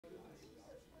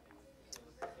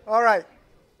All right.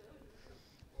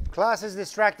 Class is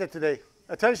distracted today.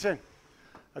 Attention.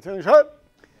 Attention.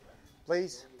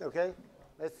 Please. Okay.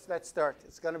 Let's start.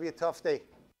 It's going to be a tough day.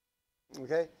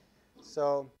 Okay.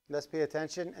 So let's pay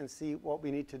attention and see what we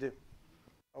need to do.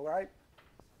 All right.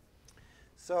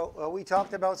 So we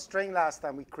talked about string last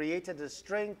time. We created a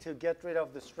string to get rid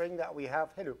of the string that we have.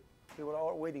 Hello. We were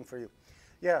all waiting for you.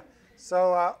 Yeah.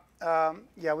 So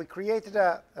yeah, we created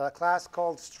a class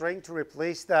called string to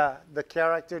replace the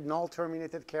character, null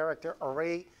terminated character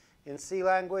array in C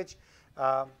language.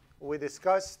 We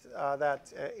discussed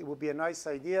that it would be a nice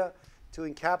idea to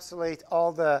encapsulate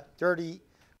all the dirty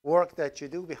work that you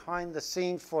do behind the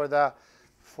scene for the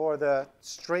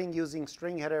string, using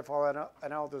string header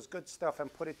and all those good stuff,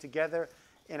 and put it together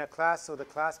in a class so the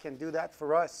class can do that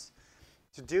for us.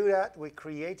 To do that, we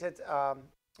created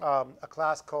a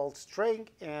class called string,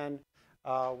 and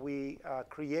we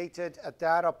created a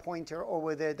data pointer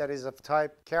over there that is of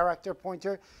type character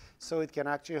pointer, so it can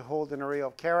actually hold an array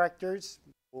of characters.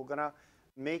 We're going to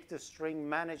make the string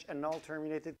manage a null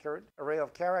terminated array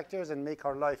of characters and make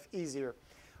our life easier.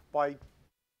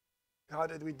 How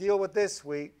did we deal with this?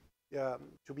 We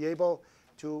to be able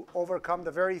to overcome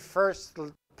the very first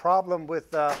problem with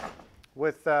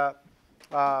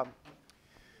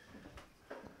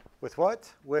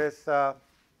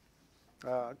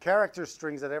character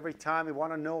strings, that every time we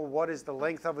want to know what is the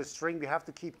length of a string, we have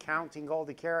to keep counting all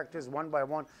the characters one by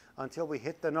one until we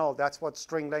hit the null. That's what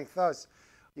string length does.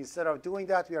 Instead of doing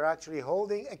that, we are actually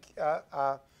holding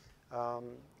a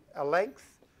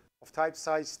length of type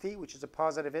size t, which is a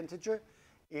positive integer,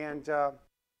 and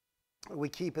we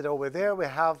keep it over there. We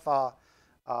have a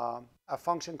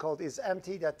function called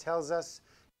isEmpty that tells us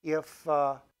if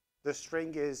the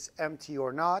string is empty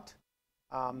or not,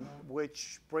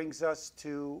 which brings us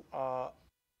to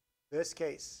this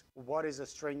case. What is a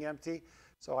string empty?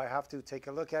 So I have to take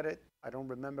a look at it. I don't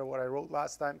remember what I wrote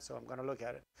last time, so I'm going to look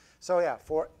at it. So yeah,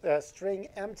 for a string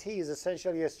empty is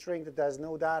essentially a string that has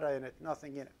no data in it,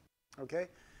 nothing in it. Okay,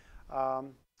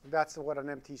 that's what an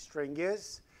empty string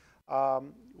is.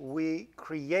 We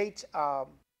create a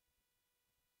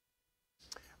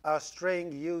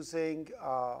string using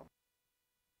a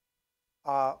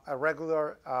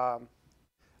regular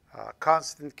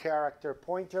constant character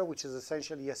pointer, which is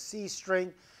essentially a C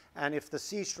string. And if the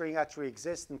C string actually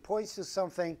exists and points to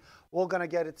something, we're going to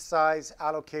get its size,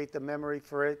 allocate the memory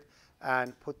for it,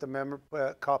 and put the memory,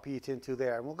 copy it into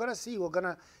there. And we're going to see, we're going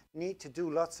to need to do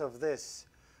lots of this,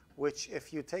 which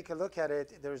if you take a look at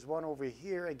it, there's one over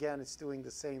here. Again, it's doing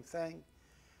the same thing.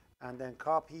 And then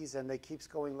copies, and it keeps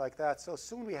going like that. So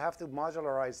soon we have to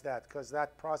modularize that, because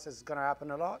that process is going to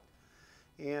happen a lot.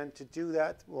 And to do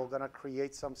that, we're going to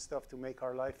create some stuff to make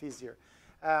our life easier.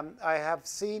 I have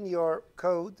seen your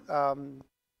code. I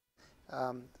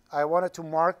wanted to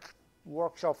mark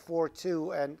workshop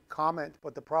 4.2 and comment,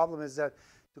 but the problem is that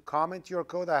to comment your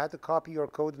code, I had to copy your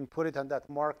code and put it on that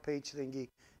mark page thingy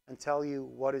and tell you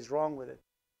what is wrong with it.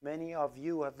 Many of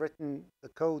you have written the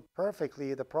code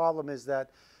perfectly. The problem is that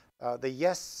the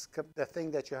yes, the thing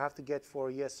that you have to get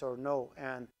for yes or no,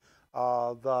 and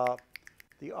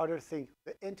the other thing,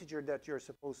 the integer that you're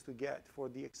supposed to get for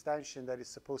the extension that is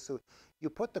supposed to, you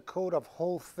put the code of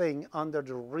whole thing under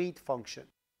the read function.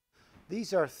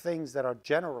 These are things that are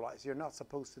generalized. You're not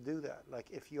supposed to do that.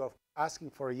 Like if you are asking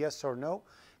for a yes or no,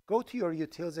 go to your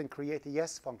utils and create a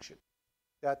yes function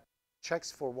that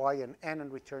checks for y and n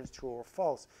and returns true or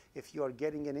false. If you are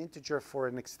getting an integer for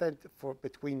an extent for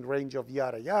between range of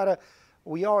yada yada,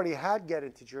 we already had get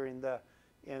integer in the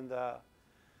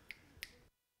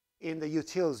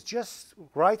utils. Just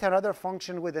write another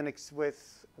function with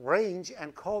range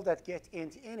and call that get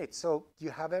int in it. So you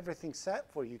have everything set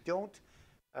for you. Don't,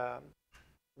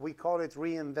 we call it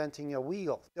reinventing a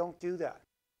wheel. Don't do that.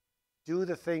 Do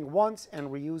the thing once and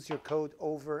reuse your code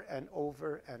over and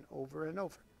over and over and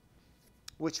over,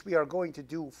 which we are going to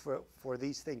do for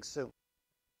these things soon.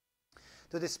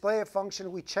 To display a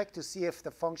function, we check to see if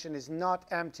the function is not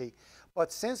empty.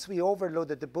 But since we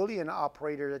overloaded the Boolean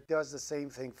operator that does the same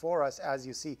thing for us, as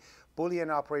you see, Boolean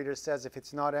operator says if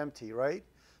it's not empty, right?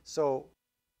 So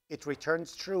it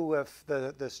returns true if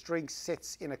the string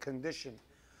sits in a condition.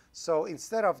 So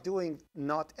instead of doing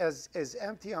not as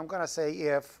empty, I'm going to say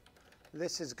if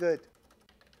this is good,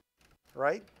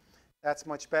 right? That's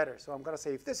much better. So I'm going to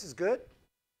say if this is good,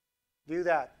 do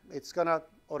that. It's going to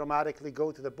automatically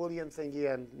go to the Boolean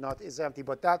thingy and not is empty,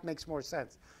 but that makes more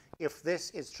sense. If this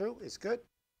is true, it's good,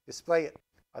 display it.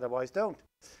 Otherwise, don't.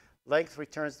 Length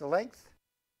returns the length.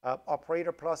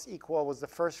 Operator plus equal was the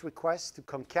first request to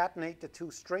concatenate the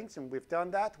two strings, and we've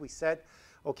done that. We said,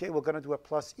 okay, we're going to do a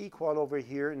plus equal over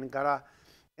here, and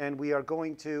and we are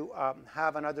going to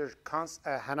have another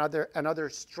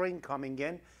string coming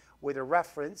in with a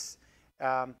reference,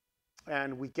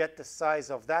 and we get the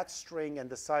size of that string and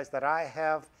the size that I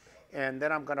have, and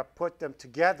then I'm going to put them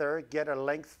together, get a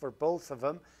length for both of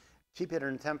them, keep it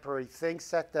in a temporary thing,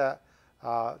 set the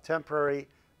temporary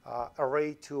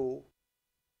array to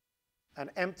an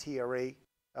empty array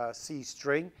C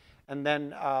string, and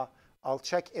then I'll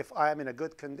check if I'm in a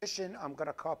good condition. I'm going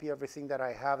to copy everything that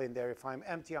I have in there. If I'm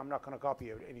empty, I'm not going to copy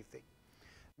anything.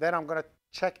 Then I'm going to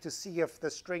check to see if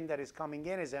the string that is coming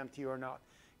in is empty or not.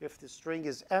 If the string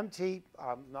is empty,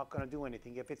 I'm not going to do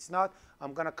anything. If it's not,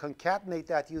 I'm going to concatenate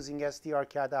that using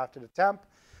strcat after the temp.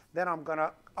 Then I'm going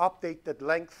to update the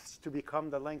lengths to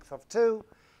become the length of 2.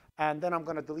 And then I'm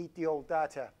going to delete the old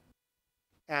data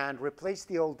and replace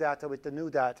the old data with the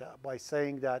new data by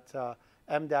saying that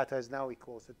m data is now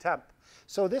equals to temp.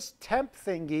 So this temp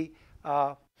thingy,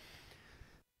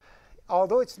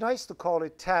 although it's nice to call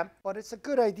it temp, but it's a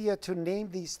good idea to name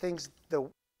these things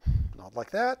not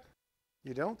like that.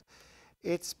 You don't.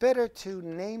 It's better to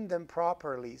name them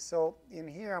properly. So in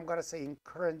here, I'm going to say in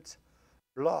current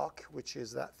block, which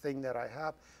is that thing that I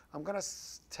have. I'm going to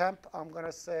temp. I'm going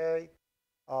to say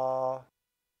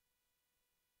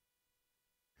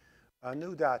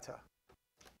new data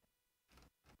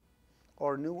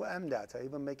or new m data.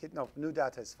 Even make it, no, new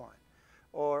data is fine.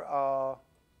 Or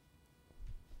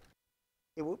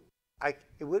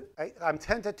I'm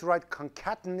tempted to write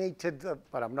concatenated,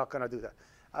 but I'm not going to do that.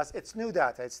 As it's new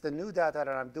data. It's the new data that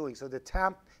I'm doing. So the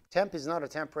temp is not a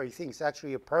temporary thing. It's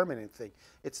actually a permanent thing.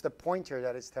 It's the pointer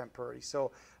that is temporary.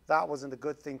 So that wasn't a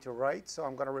good thing to write. So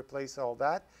I'm going to replace all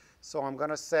that. So I'm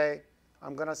going to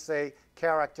say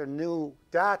character new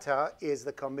data is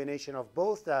the combination of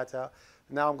both data.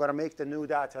 Now I'm going to make the new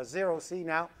data 0. See,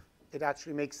 now it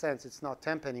actually makes sense. It's not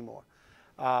temp anymore.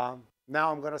 Now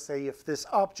I'm going to say if this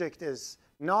object is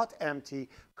not empty,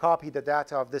 copy the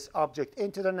data of this object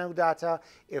into the new data.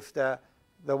 If the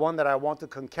one that I want to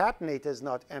concatenate is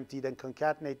not empty, then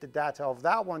concatenate the data of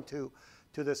that one to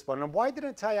this one. And why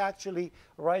didn't I actually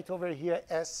write over here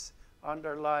S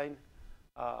underline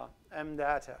m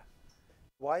data?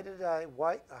 Why did I?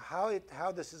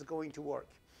 How this is going to work?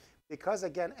 Because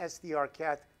again,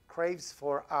 strcat craves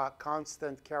for a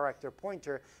constant character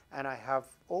pointer, and I have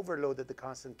overloaded the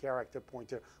constant character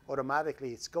pointer.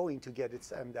 Automatically, it's going to get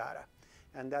its m data.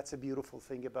 And that's a beautiful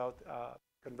thing about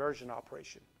conversion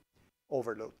operation,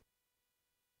 overload.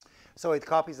 So it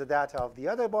copies the data of the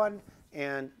other one,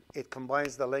 and it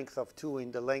combines the length of 2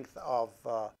 in the length of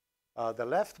the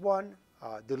left one,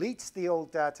 deletes the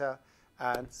old data,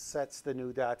 and sets the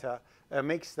new data,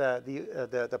 makes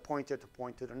the pointer to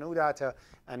point to the new data,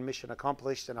 and mission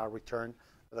accomplished, and I'll return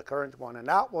the current one. And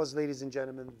that was, ladies and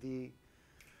gentlemen, the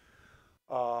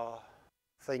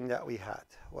thing that we had.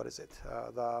 What is it?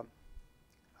 The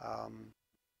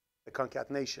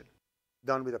concatenation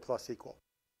done with a plus equal.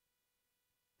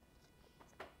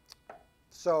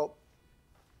 So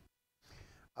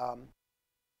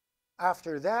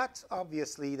after that,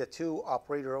 obviously, the 2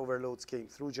 operator overloads came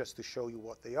through just to show you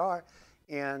what they are.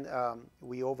 And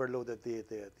we overloaded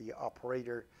the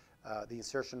operator, the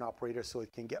insertion operator, so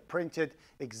it can get printed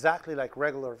exactly like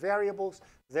regular variables.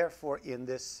 Therefore, in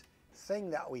this thing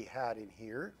that we had in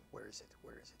here, where is it?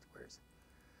 Where is it? Where is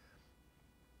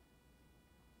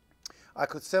it? I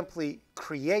could simply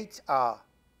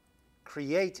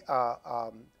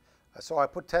so I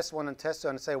put test 1 and test 2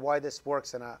 and say why this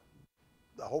works, and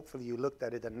hopefully you looked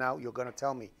at it, and now you're going to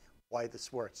tell me why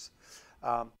this works.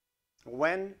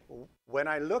 When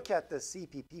I look at the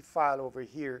CPP file over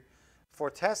here, for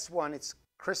test 1, it's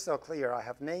crystal clear. I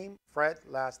have name, Fred,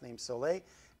 last name, Soleil,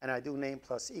 and I do name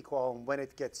plus equal. And when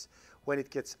it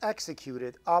gets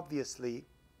executed, obviously,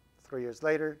 3 years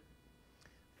later,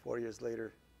 4 years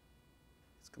later,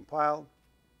 it's compiled.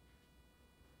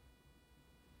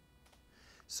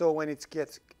 So when it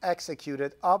gets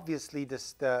executed, obviously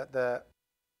the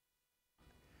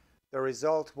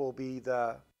result will be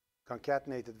the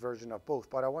concatenated version of both,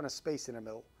 but I want a space in the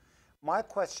middle. My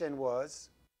question was,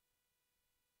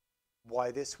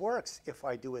 why this works if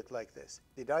I do it like this?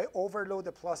 Did I overload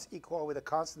the plus equal with a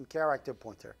constant character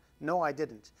pointer? No, I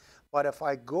didn't. But if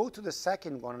I go to the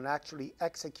second one and actually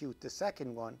execute the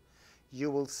second one,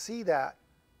 you will see that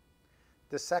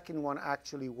the second one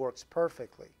actually works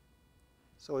perfectly.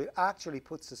 So it actually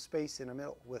puts a space in the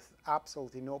middle with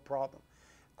absolutely no problem.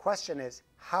 Question is,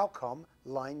 how come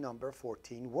line number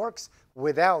 14 works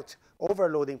without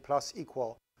overloading plus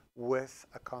equal with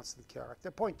a constant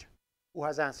character pointer? Who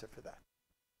has answer for that?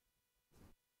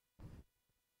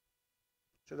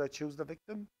 Should I choose the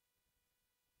victim?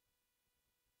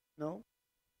 No?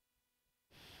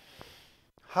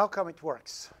 How come it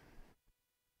works?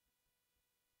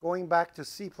 Going back to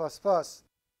C++,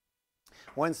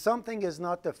 when something is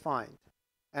not defined,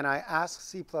 and I ask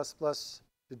C++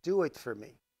 to do it for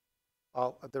me,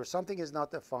 if there's something is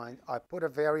not defined, I put a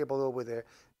variable over there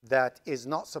that is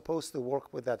not supposed to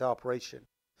work with that operation.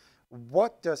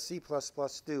 What does C++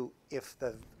 do if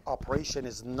the operation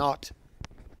is not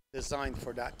designed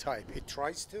for that type? It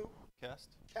tries to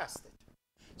cast it.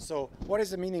 So what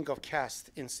is the meaning of cast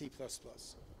in C++?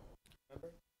 Remember?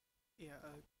 Yeah,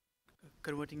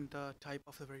 converting the type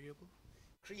of the variable.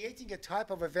 Creating a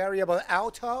type of a variable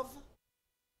out of?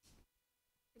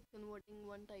 Converting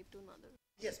one type to another.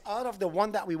 Yes, out of the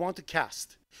one that we want to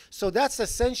cast. So that's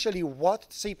essentially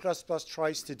what C++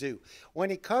 tries to do. When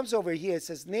it comes over here, it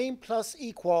says name plus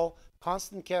equal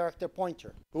constant character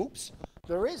pointer. Oops,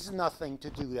 there is nothing to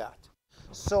do that.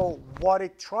 So what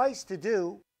it tries to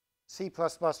do, C++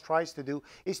 tries to do,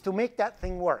 is to make that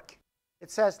thing work. It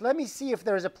says, let me see if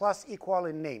there is a plus equal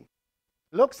in name.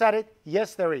 Looks at it,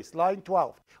 yes there is, line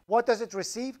 12. What does it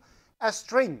receive? A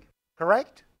string,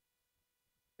 correct?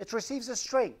 It receives a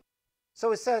string.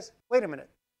 So it says, wait a minute,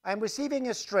 I'm receiving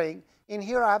a string. In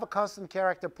here I have a constant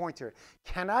character pointer.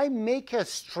 Can I make a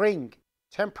string,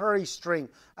 temporary string,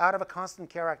 out of a constant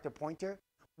character pointer?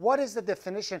 What is the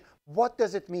definition? What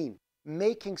does it mean?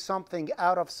 Making something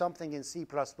out of something in C++.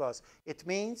 It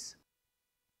means,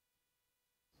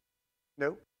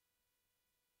 no,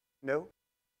 no.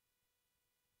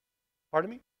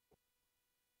 Pardon me?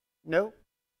 No.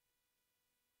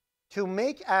 To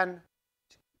make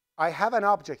I have an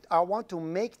object. I want to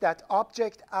make that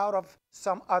object out of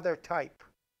some other type.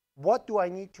 What do I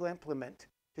need to implement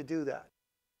to do that?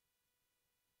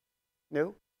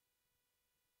 No?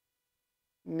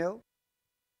 No?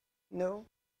 No?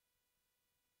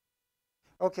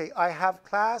 Okay, I have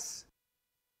class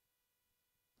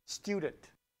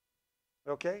student.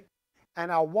 Okay?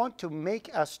 And I want to make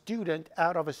a student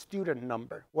out of a student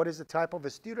number. What is the type of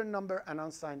a student number? An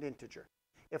unsigned integer.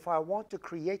 If I want to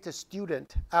create a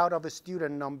student out of a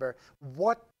student number,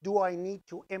 what do I need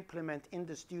to implement in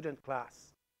the student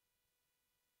class?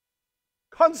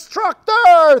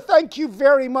 Constructor! Thank you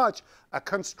very much. A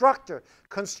constructor.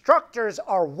 Constructors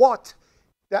are what?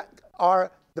 That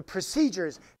are the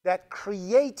procedures that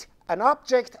create an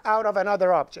object out of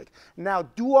another object. Now,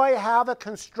 do I have a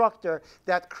constructor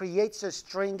that creates a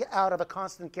string out of a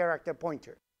constant character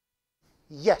pointer?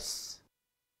 Yes.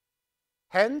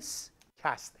 Hence,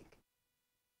 casting.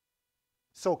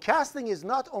 So casting is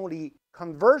not only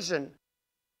conversion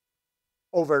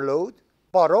overload,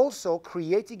 but also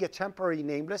creating a temporary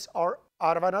nameless or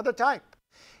out of another type.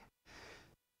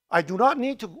 I do not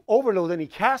need to overload any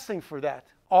casting for that.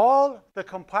 All the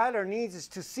compiler needs is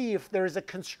to see if there is a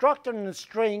constructor in a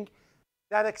string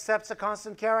that accepts a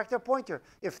constant character pointer.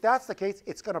 If that's the case,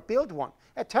 it's going to build one,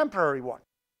 a temporary one,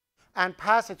 and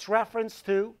pass its reference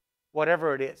to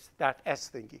whatever it is, that S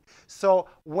thingy. So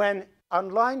when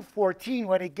on line 14,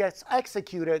 when it gets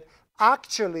executed,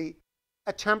 actually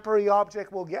a temporary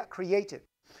object will get created.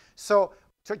 So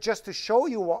just to show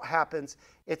you what happens,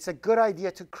 it's a good idea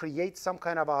to create some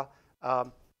kind of a,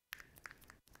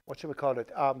 what should we call it?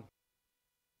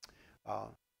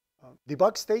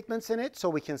 Debug statements in it so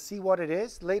we can see what it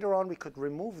is. Later on, we could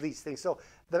remove these things. So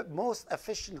the most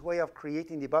efficient way of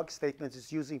creating debug statements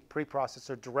is using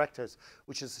preprocessor directors,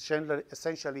 which is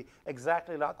essentially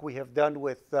exactly like we have done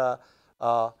with the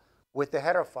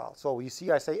header file. So you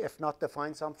see I say if not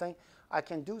define something. I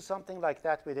can do something like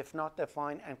that with if not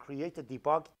define and create a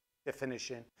debug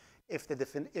definition. If the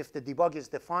debug is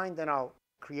defined, then I'll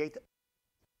create,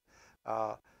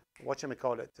 what should we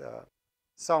call it,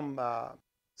 some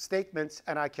statements,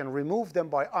 and I can remove them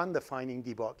by undefining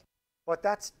debug. But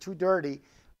that's too dirty.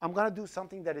 I'm going to do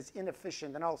something that is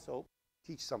inefficient and also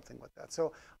teach something with that.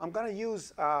 So I'm going to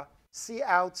use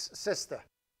cout's sister.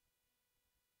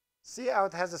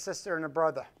 Cout has a sister and a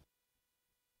brother.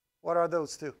 What are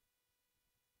those two?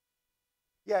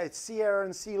 Yeah, it's cerr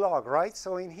and clog, right?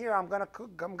 So in here, I'm gonna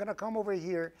come over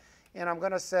here, and I'm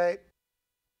gonna say,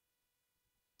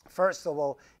 first of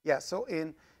all, yeah. So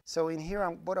in here,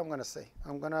 what I'm gonna say?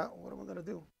 What am I gonna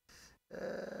do?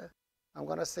 I'm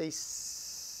gonna say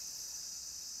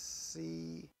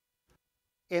C.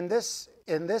 In this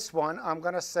one, I'm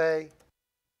gonna say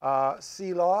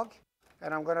clog,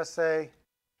 and I'm gonna say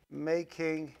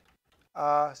making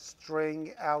a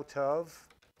string out of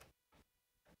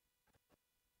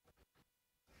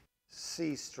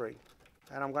C string,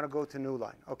 and I'm going to go to new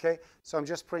line. Okay, so I'm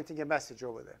just printing a message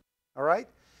over there. All right,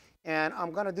 and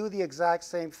I'm going to do the exact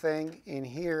same thing in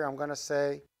here. I'm going to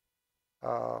say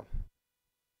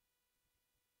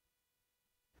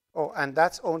Oh, and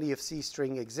that's only if C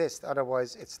string exists.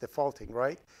 Otherwise, it's defaulting,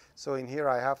 right? So in here,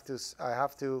 I have to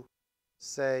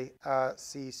say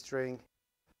C string.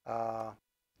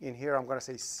 In here, I'm going to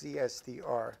say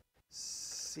CSTR.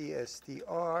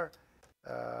 CSTR.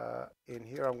 In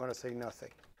here, I'm going to say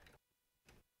nothing.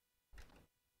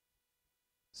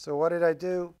 So what did I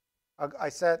do? I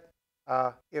said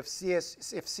if C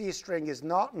string is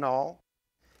not null,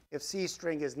 if C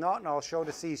string is not null, show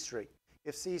the C string.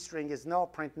 If C string is null,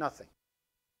 print nothing.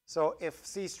 So if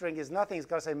C string is nothing, it's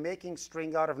going to say making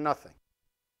string out of nothing.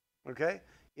 Okay?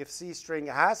 If C string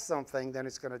has something, then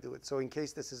it's going to do it. So in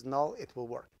case this is null, it will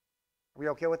work. Are we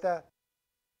okay with that?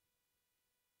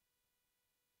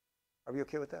 Are we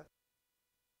okay with that?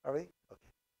 Are we? Okay.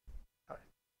 All right.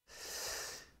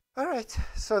 All right.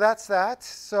 So that's that.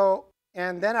 So,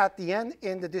 and then at the end,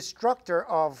 in the destructor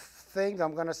of thing,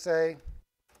 I'm going to say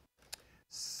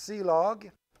clog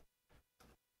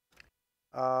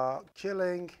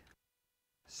killing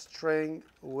string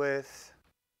with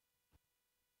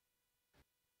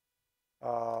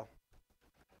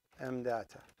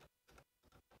mdata.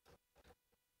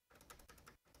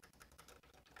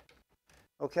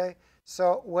 Okay,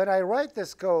 so when I write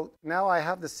this code, now I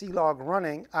have the clog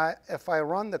running. If I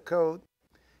run the code,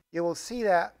 you will see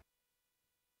that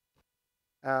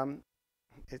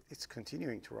it's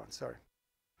continuing to run, sorry.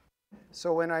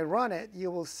 So when I run it,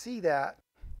 you will see that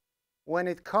when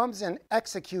it comes and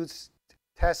executes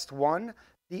test 1,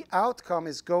 the outcome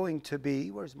is going to be,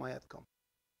 where's my outcome?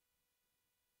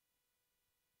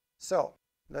 So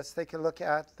let's take a look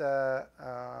at the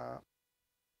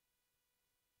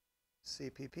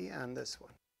CPP and this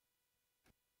one.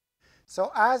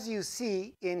 So as you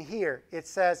see in here, it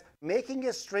says making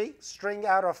a string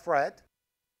out of Fred,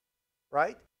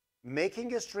 right?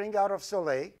 Making a string out of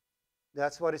Soleil.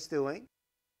 That's what it's doing.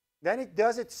 Then it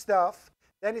does its stuff.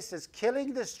 Then it says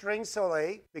killing the string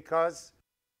Soleil because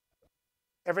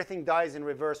everything dies in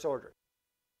reverse order.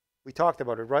 We talked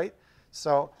about it, right?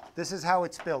 So this is how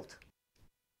it's built.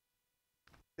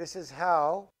 This is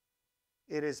how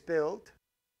it is built.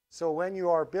 So when you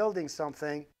are building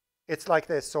something, it's like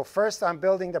this. So first I'm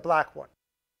building the black one.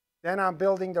 Then I'm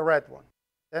building the red one.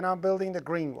 Then I'm building the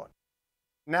green one.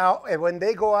 Now, when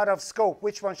they go out of scope,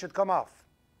 which one should come off?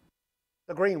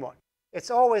 The green one. It's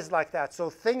always like that. So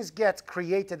things get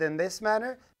created in this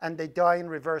manner, and they die in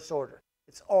reverse order.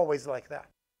 It's always like that.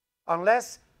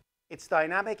 Unless it's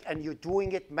dynamic and you're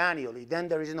doing it manually, then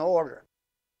there is no order.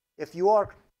 If you are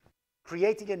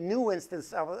creating a new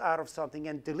instance out of something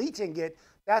and deleting it,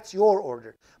 that's your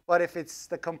order. But if it's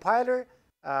the compiler,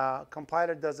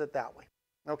 compiler does it that way.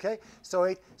 Okay? So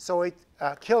it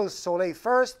kills Soleil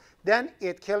first, then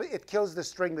it kills the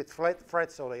string with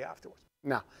Fred Soleil afterwards.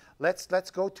 Now, let's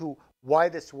go to why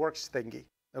this works thingy.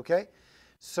 Okay?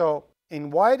 So in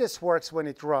why this works when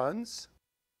it runs,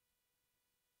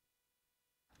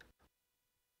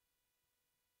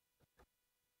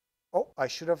 oh, I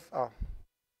should have,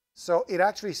 so it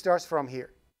actually starts from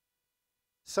here.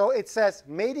 So it says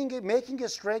making a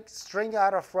string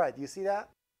out of Fred. You see that?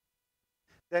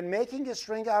 Then making a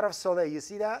string out of Soleil. You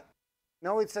see that?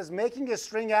 No, it says making a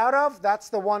string out of. That's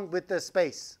the one with the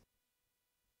space.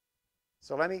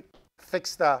 So let me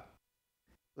fix the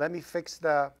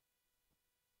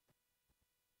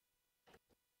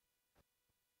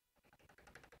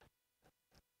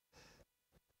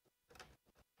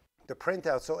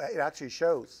printout, so it actually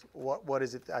shows what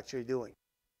is it actually doing.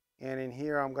 And in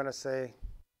here, I'm going to say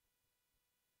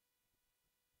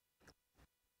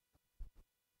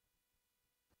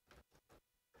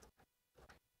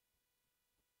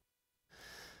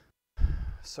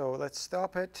so let's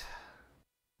stop it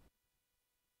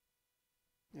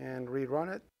and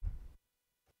rerun it.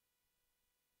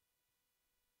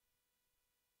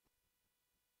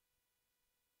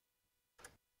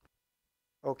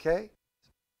 Okay,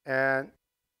 and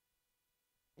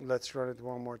let's run it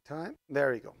one more time.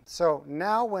 There you go. So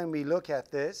now when we look at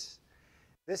this,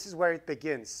 this is where it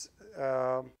begins.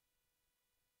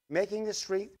 Making a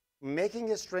string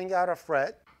out of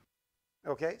Fred.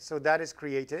 Okay, so that is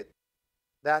created.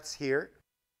 That's here.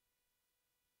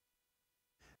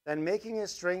 Then making a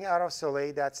string out of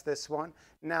Soleil, that's this one.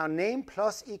 Now name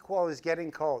plus equal is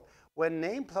getting called. When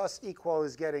name plus equal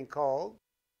is getting called,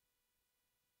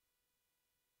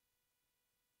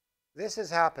 this is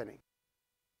happening.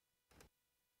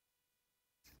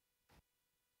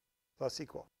 Plus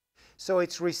equal. So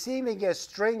it's receiving a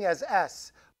string as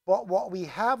S. But what we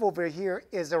have over here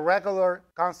is a regular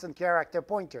constant character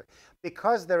pointer.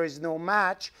 Because there is no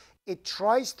match, it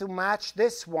tries to match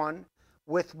this one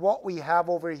with what we have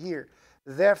over here.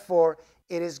 Therefore,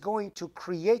 it is going to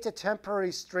create a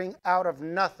temporary string out of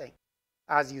nothing,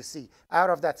 as you see, out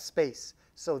of that space.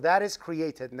 So that is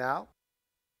created now.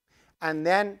 And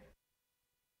then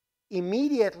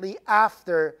immediately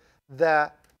after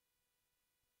the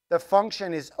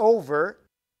function is over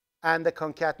and the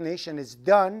concatenation is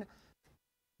done,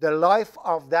 the life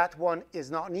of that one is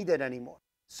not needed anymore.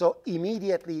 So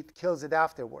immediately it kills it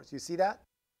afterwards. You see that?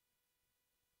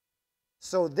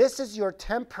 So this is your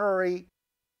temporary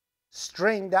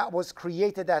string that was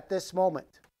created at this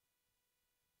moment.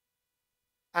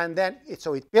 And then,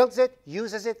 so it builds it,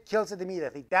 uses it, kills it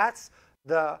immediately. That's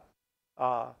the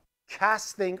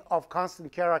casting of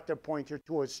constant character pointer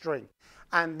to a string.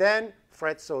 And then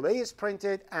Fred Soleil is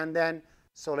printed, and then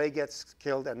Soleil gets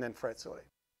killed, and then Fred Soleil.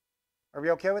 Are we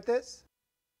okay with this?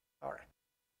 All right.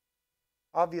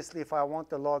 Obviously, if I want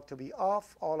the log to be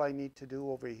off, all I need to do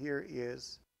over here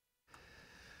is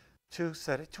to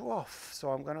set it to off.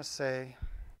 So I'm going to say,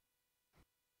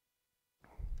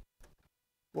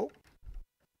 whoa.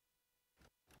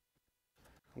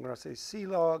 I'm going to say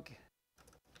clog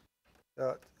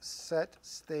dot set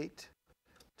state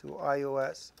to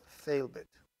iOS fail bit.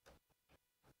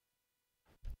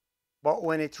 But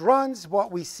when it runs,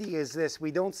 what we see is this.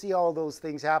 We don't see all those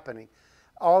things happening.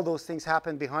 All those things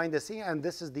happen behind the scene, and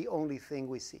this is the only thing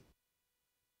we see.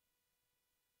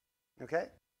 Okay?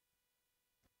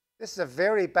 This is a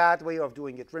very bad way of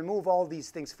doing it. Remove all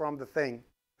these things from the thing,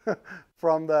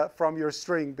 from your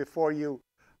string before you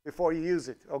use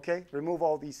it. Okay? Remove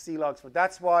all these clogs. But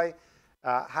that's why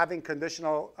having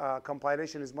conditional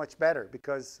compilation is much better,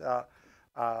 because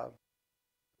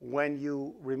when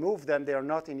you remove them, they are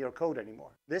not in your code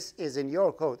anymore. This is in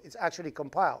your code. It's actually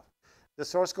compiled. The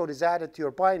source code is added to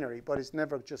your binary, but it's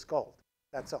never just called.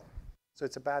 That's all. So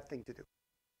it's a bad thing to do.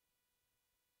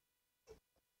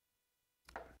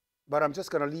 But I'm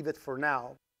just going to leave it for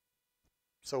now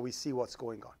so we see what's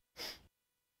going on.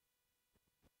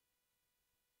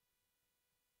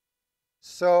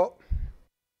 So,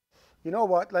 you know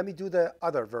what? Let me do the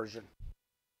other version,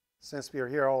 since we're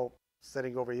here all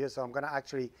sitting over here. So I'm going to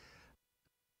actually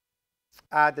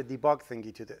add the debug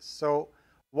thingy to this. So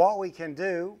what we can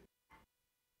do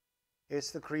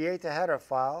is to create a header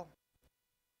file.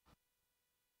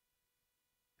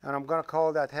 And I'm going to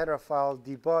call that header file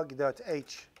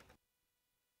debug.h.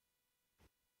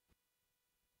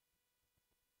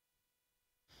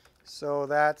 So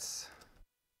that's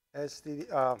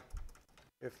std,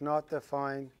 if not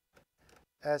defined,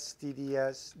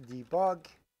 stds debug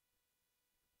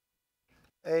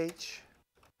h.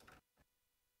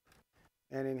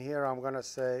 And in here, I'm going to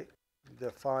say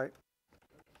define.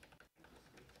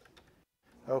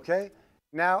 Okay.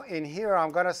 Now, in here,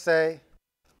 I'm going to say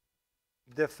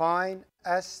define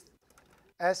stds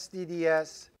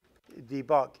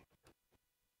debug.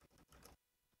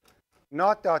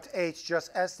 Not .h,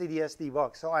 just stds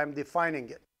debug. So I'm defining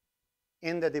it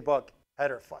in the debug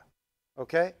header file.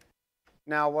 Okay.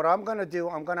 Now, what I'm going to do,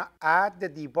 I'm going to add the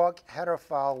debug header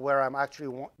file where I'm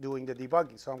actually doing the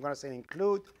debugging. So I'm going to say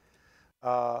include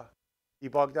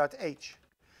debug.h.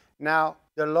 Now,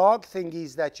 the log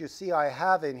thingies that you see I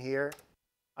have in here,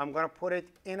 I'm going to put it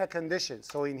in a condition.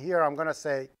 So in here, I'm going to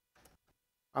say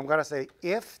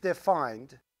if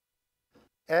defined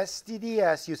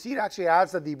stds, you see it actually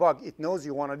adds the debug. It knows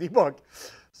you want to debug.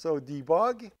 So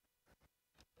debug,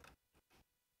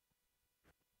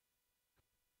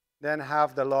 then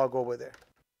have the log over there.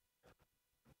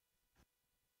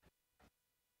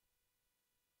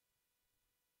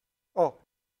 Oh,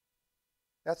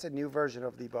 that's a new version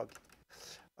of debug.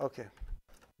 Okay,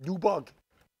 debug.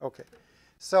 Okay,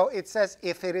 so it says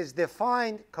if it is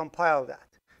defined, compile that.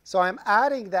 So I'm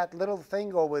adding that little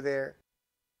thing over there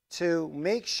to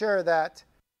make sure that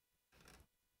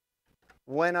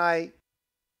when I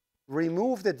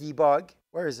remove the debug,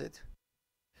 where is it?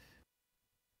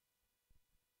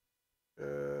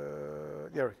 There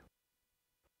we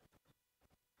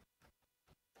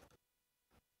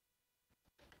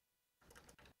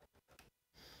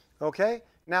go. Okay,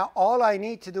 now all I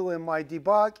need to do in my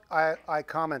debug, I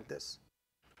comment this.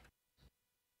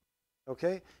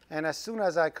 Okay, and as soon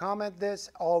as I comment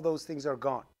this, all those things are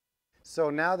gone.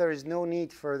 So now there is no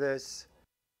need for this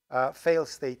fail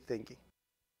state thinking.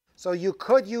 So you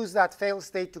could use that fail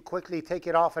state to quickly take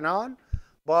it off and on,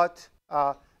 but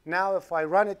now if I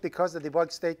run it because the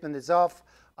debug statement is off,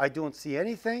 I don't see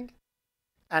anything,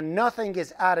 and nothing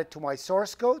is added to my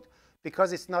source code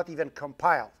because it's not even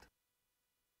compiled.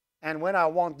 And when I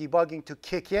want debugging to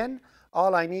kick in,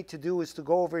 all I need to do is to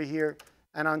go over here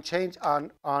and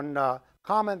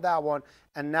comment that one,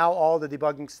 and now all the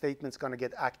debugging statements going to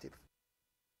get active.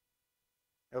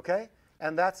 Okay?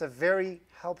 and that's a very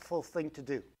helpful thing to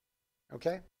do.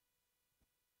 Okay?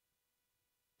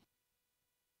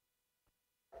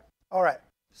 All right.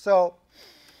 So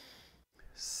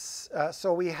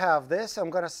we have this. I'm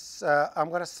gonna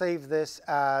save this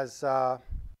as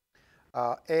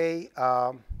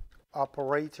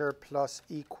operator plus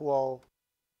equal.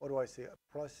 What do I say?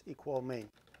 Plus equal main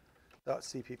dot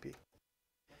cpp.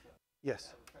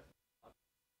 Yes.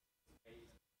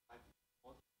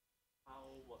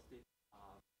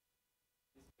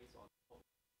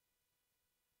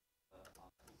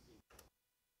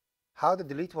 How the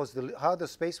delete was how the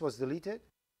space was deleted?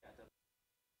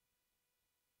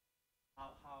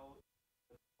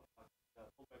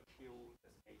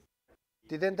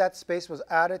 Didn't that space was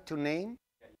added to name?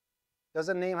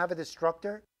 Doesn't name have a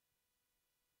destructor?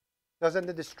 Doesn't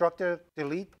the destructor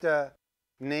delete the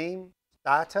name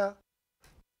data?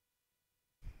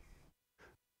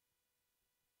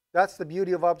 That's the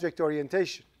beauty of object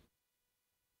orientation.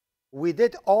 We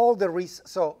did all the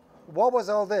so what was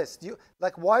all this?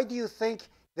 Why do you think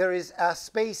there is a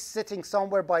space sitting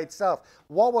somewhere by itself?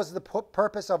 What was the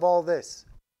purpose of all this?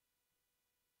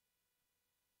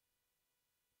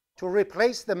 To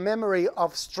replace the memory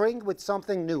of string with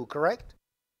something new, correct?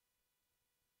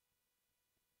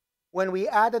 When we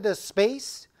added a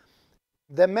space,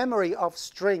 the memory of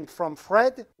string from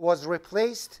Fred was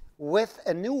replaced with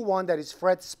a new one that is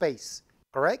Fred space,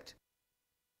 correct?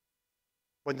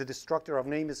 When the destructor of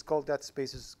name is called, that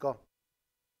space is gone.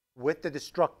 With the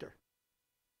destructor.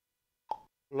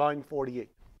 Line 48.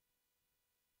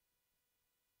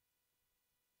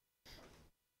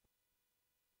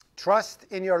 Trust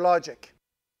in your logic.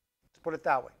 Let's put it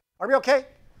that way. Are we okay?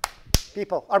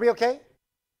 People, are we okay?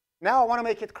 Now I want to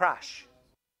make it crash.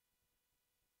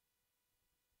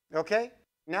 Okay?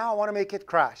 Now I want to make it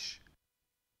crash.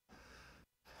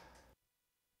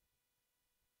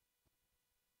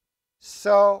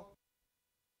 So,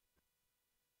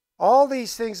 all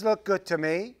these things look good to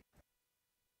me.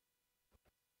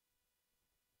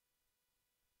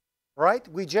 Right?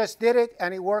 We just did it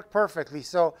and it worked perfectly.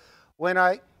 So, when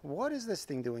what is this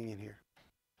thing doing in here?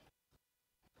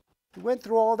 We went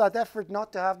through all that effort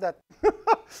not to have that.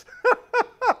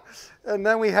 And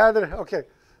then we had it. Okay.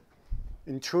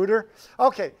 Intruder.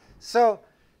 Okay. So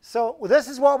this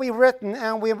is what we've written.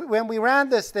 And when we ran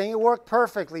this thing, it worked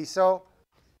perfectly. So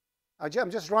I'm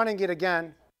just running it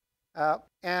again.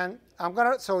 And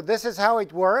so this is how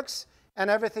it works.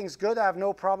 And everything's good. I have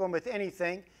no problem with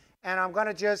anything. And I'm going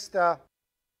to just,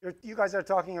 you guys are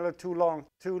talking a little too long,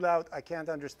 too loud. I can't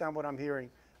understand what I'm hearing,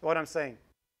 what I'm saying.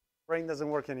 Brain doesn't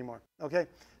work anymore. Okay?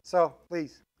 So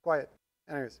please, quiet.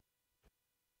 Anyways.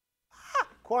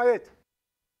 Quiet.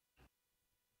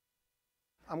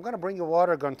 I'm going to bring a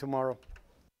water gun tomorrow.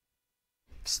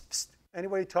 Psst, psst.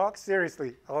 Anybody talk?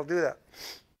 Seriously, I'll do that.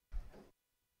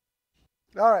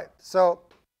 All right. So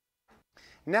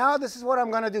now this is what I'm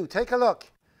going to do. Take a look.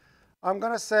 I'm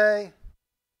going to say,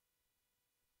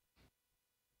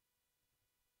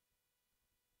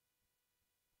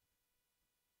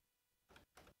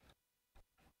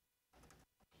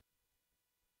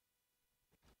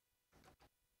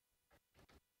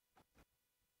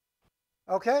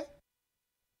 okay?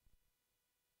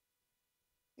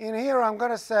 In here, I'm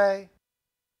going to say,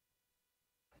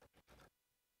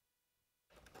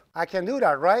 I can do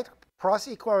that, right? Pros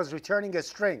equals returning a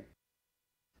string.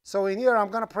 So in here, I'm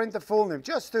going to print the full name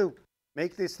just to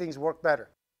make these things work better.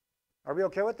 Are we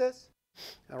okay with this?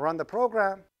 I'll run the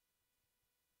program.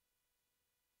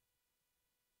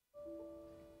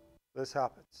 This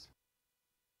happens.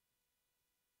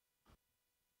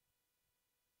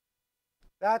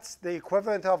 That's the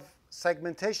equivalent of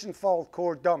segmentation fault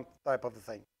core dump type of a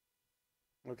thing.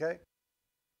 Okay?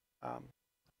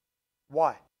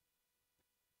 Why?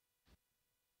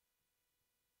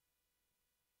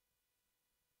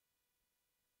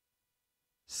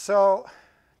 So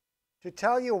to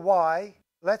tell you why,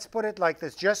 let's put it like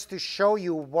this, just to show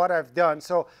you what I've done.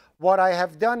 So what I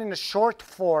have done in a short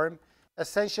form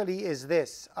essentially is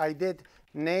this. I did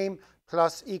name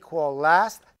plus equal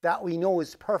last. That we know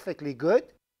is perfectly good.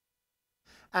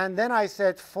 And then I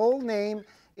said full name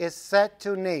is set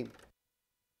to name.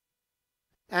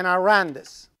 And I ran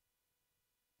this.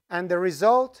 And the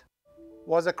result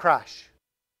was a crash.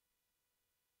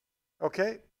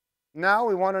 Okay? Now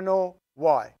we want to know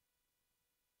why.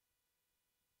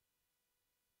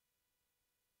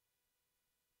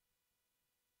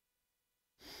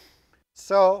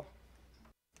 So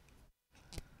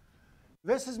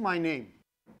this is my name.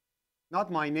 Not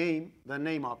my name, the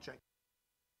name object.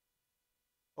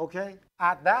 Okay?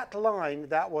 At that line,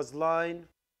 that was line.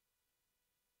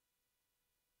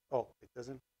 Oh, it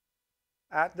doesn't.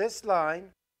 at this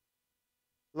line,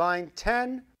 line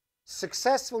 10,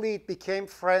 successfully it became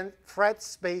Fred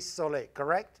space Soleil,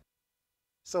 correct?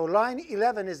 So line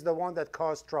 11 is the one that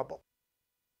caused trouble.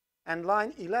 And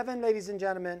line 11, ladies and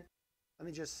gentlemen, let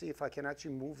me just see if I can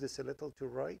actually move this a little to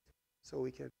right so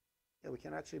we can, yeah, we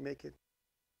can actually make it.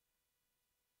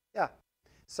 Yeah.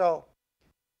 So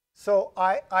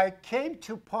I came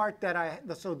to part that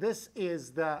so this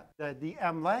is the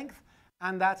M length,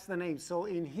 and that's the name. So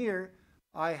in here,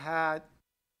 I had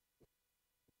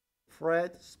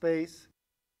Fred space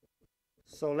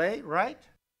Soleil, right?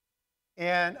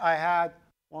 And I had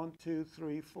 1, 2,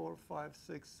 3, 4, 5,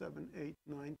 6, 7, 8,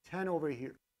 9, 10 over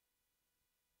here,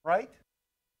 right?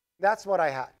 That's what I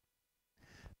had.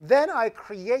 Then I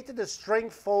created a string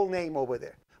full name over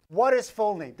there. What is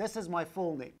full name? This is my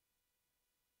full name.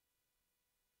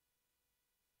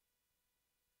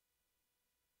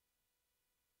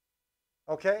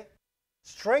 Okay?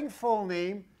 String full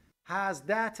name has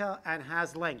data and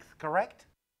has length, correct?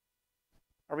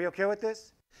 Are we okay with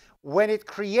this? When it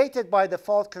created by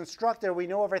default constructor, we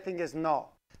know everything is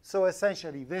null. So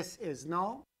essentially, this is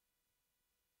null,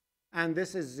 and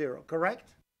this is 0, correct?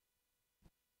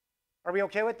 Are we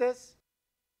okay with this?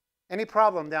 Any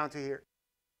problem down to here?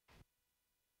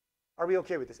 Are we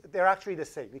okay with this? They're actually the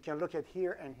same. You can look at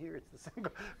here and here, it's the same.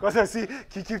 Because I see,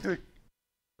 keep doing.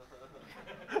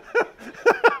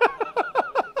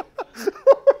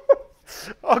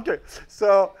 Okay,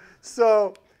 so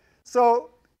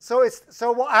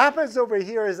what happens over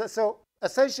here is that, so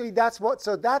essentially that's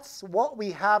what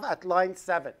we have at line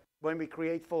 7 when we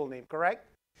create full name, correct?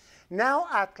 Now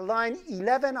at line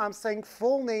 11, I'm saying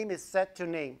full name is set to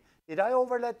name. Did I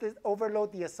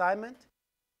overload the assignment?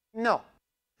 No.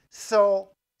 So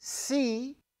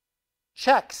C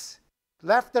checks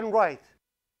left and right.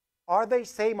 Are they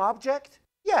same object?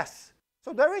 Yes.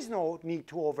 So there is no need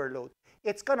to overload.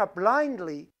 It's going to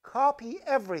blindly copy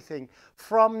everything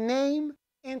from name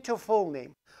into full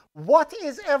name. What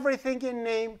is everything in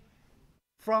name?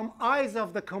 From eyes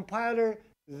of the compiler,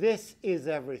 this is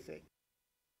everything.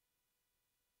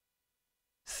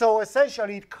 So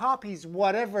essentially, it copies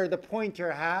whatever the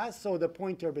pointer has. So the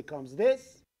pointer becomes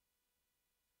this.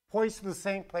 Points to the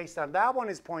same place that that one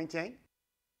is pointing.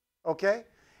 Okay?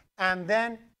 And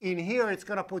then in here, it's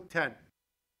going to put 10.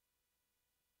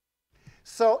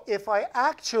 So if I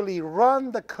actually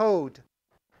run the code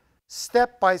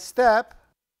step by step,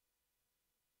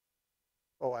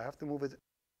 oh, I have to move it.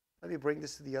 Let me bring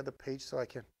this to the other page so I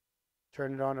can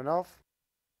turn it on and off.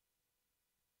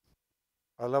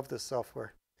 I love this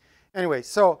software. Anyway,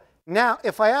 so now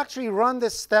if I actually run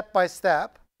this step by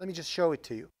step, let me just show it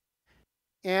to you.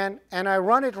 And I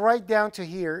run it right down to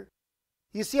here.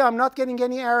 You see, I'm not getting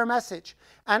any error message.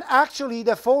 And actually,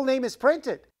 the full name is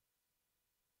printed.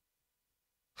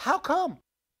 How come?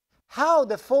 How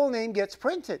the full name gets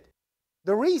printed?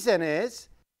 The reason is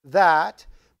that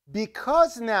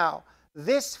because now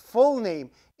this full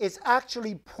name is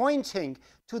actually pointing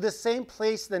to the same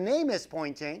place the name is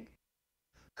pointing,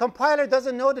 compiler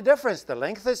doesn't know the difference. The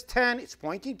length is 10. It's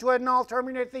pointing to a null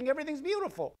terminator thing. Everything's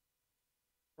beautiful.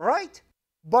 Right?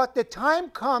 But the time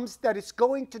comes that it's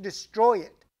going to destroy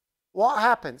it. What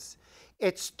happens?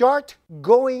 It starts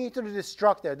going into the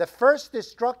destructor. The first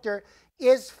destructor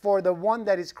is for the one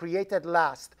that is created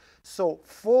last. So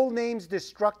full name's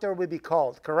destructor will be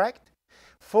called, correct?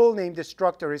 Full name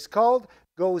destructor is called,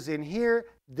 goes in here,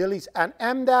 deletes, and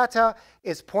M data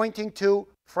is pointing to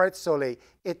Fred Soleil.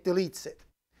 It deletes it.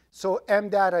 So M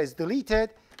data is deleted.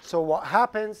 So what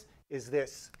happens is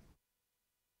this.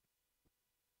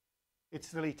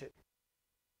 It's deleted.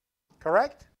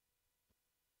 Correct?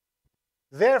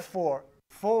 Therefore,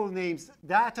 full name's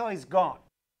data is gone.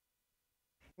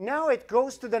 Now it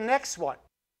goes to the next one.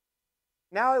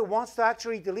 Now it wants to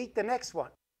actually delete the next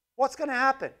one. What's going to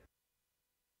happen?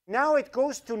 Now it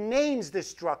goes to names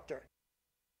destructor.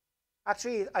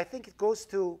 Actually, I think it goes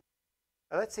to,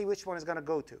 let's see which one it's going to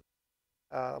go to.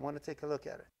 I want to take a look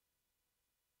at it.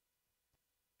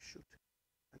 Shoot.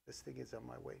 This thing is on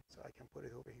my way, so I can put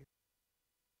it over here.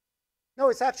 No,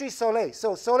 it's actually Soleil.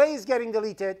 So Soleil is getting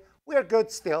deleted. We're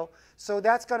good still. So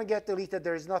that's going to get deleted.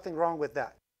 There is nothing wrong with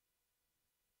that.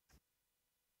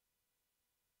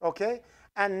 Okay?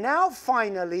 And now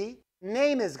finally,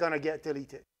 name is going to get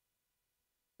deleted.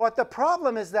 But the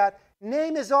problem is that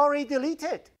name is already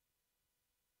deleted.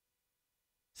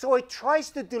 So it tries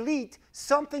to delete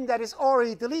something that is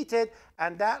already deleted.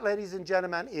 And that, ladies and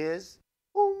gentlemen, is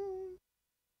boom.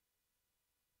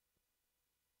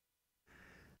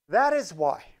 That is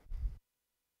why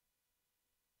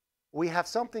we have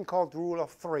something called rule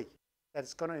of 3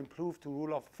 that's going to improve to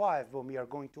rule of 5 when we are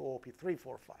going to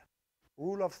OOP244.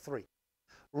 Rule of 3.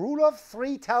 Rule of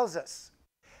 3 tells us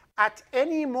at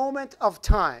any moment of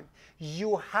time,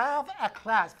 you have a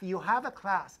class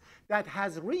that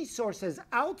has resources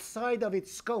outside of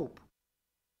its scope.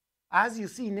 As you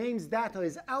see, names data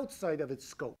is outside of its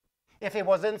scope. If it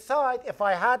was inside, if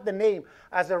I had the name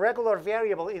as a regular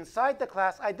variable inside the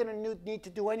class, I didn't need to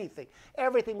do anything.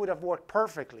 Everything would have worked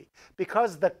perfectly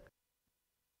because the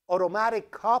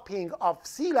automatic copying of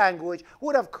C language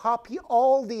would have copied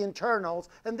all the internals,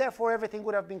 and therefore everything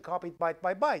would have been copied byte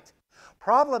by byte.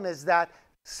 Problem is that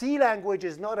C language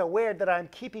is not aware that I'm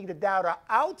keeping the data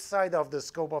outside of the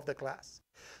scope of the class.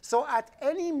 So at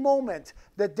any moment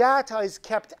the data is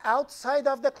kept outside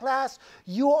of the class,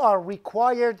 you are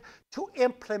required to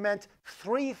implement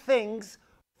 3 things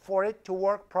for it to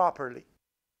work properly.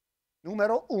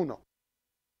 Numero uno.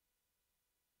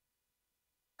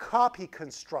 Copy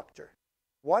constructor.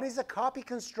 What is a copy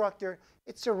constructor?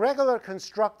 It's a regular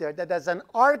constructor that as an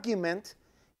argument,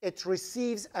 it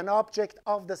receives an object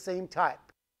of the same type.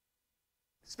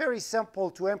 It's very simple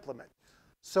to implement.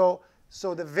 So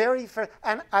the very first,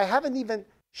 and I haven't even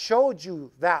showed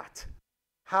you that,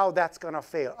 how that's going to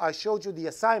fail. I showed you the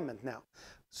assignment now.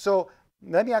 So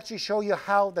let me actually show you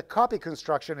how the copy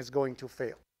construction is going to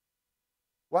fail.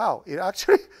 Wow, it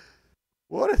actually,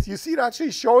 what is, you see it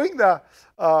actually showing the,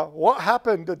 what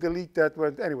happened to delete that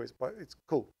one. Anyways, but it's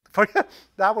cool. Forget,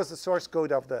 that was the source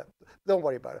code of the, don't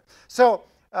worry about it. So,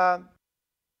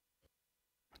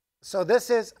 so this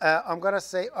is, I'm going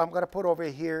to put over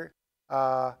here,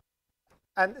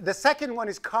 and the second one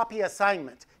is copy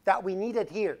assignment that we needed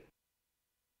here.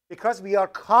 Because we are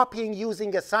copying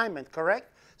using assignment,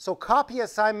 correct? So copy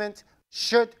assignment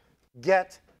should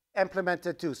get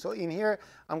implemented too. So in here,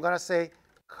 I'm going to say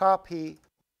copy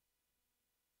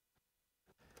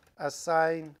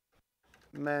assignment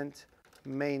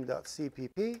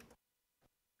main.cpp.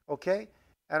 Okay?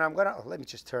 And I'm going to, let me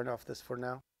just turn off this for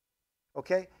now.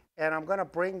 Okay? And I'm going to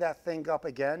bring that thing up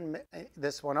again,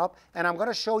 this one up, and I'm going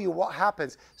to show you what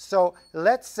happens. So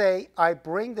let's say I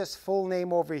bring this full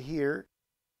name over here,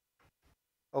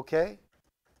 okay,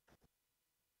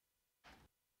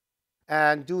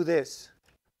 and do this.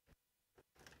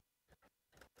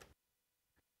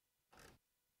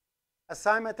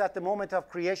 Assignment at the moment of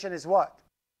creation is what?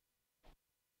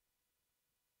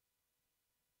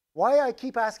 Why I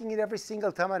keep asking it every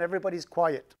single time and everybody's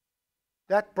quiet?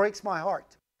 That breaks my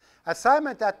heart.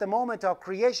 Assignment at the moment of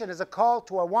creation is a call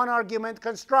to a one-argument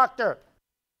constructor.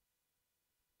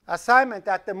 Assignment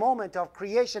at the moment of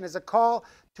creation is a call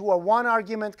to a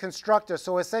one-argument constructor.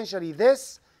 So essentially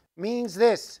this means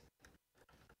this.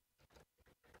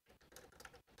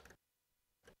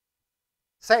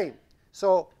 Same.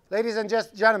 So ladies and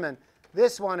gentlemen,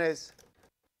 this one is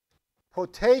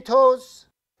potatoes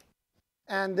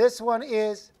and this one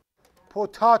is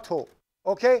potato.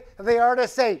 Okay? They are the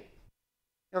same.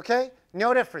 Okay?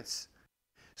 No difference.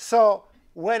 So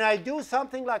when I do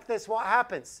something like this, what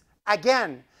happens?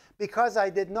 Again, because I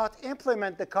did not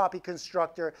implement the copy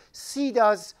constructor, C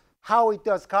does how it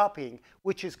does copying,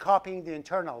 which is copying the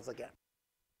internals again.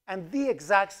 And the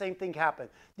exact same thing happened.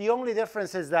 The only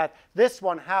difference is that this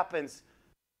one happens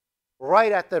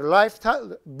right at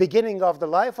the beginning of the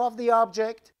life of the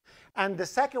object. And the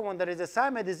second one that is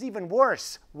assignment is even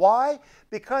worse. Why?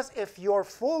 Because if your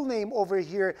full name over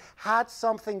here had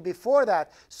something before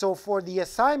that, so for the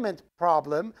assignment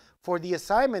problem, for the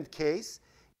assignment case,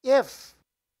 if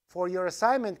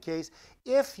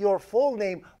your full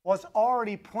name was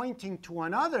already pointing to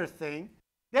another thing,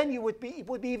 then it would be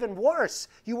even worse.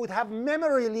 You would have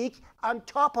memory leak on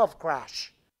top of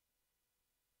crash.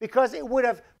 Because it would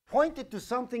have pointed to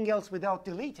something else without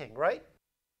deleting, right?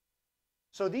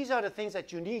 So these are the things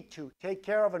that you need to take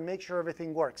care of and make sure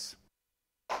everything works.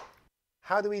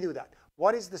 How do we do that?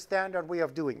 What is the standard way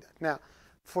of doing that? Now,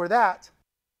 for that,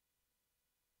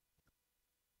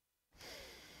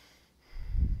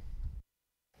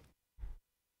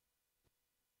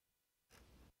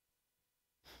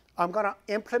 I'm going to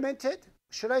implement it.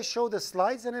 Should I show the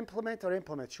slides and implement, or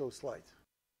implement show slides?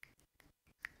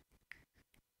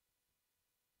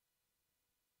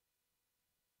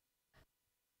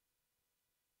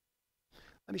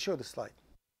 Let me show the slide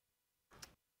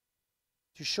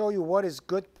to show you what is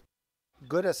good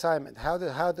assignment. How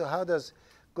does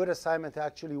good assignment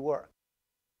actually work?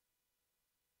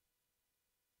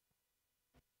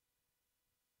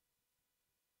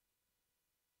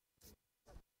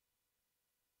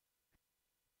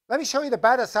 Let me show you the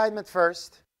bad assignment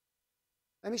first.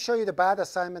 Let me show you the bad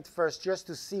assignment first just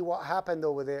to see what happened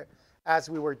over there as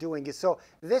we were doing it. So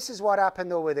this is what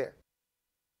happened over there.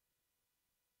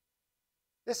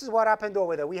 This is what happened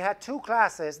over there. We had two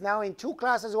classes. Now in two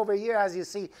classes over here, as you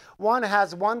see, one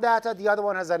has one data, the other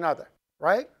one has another,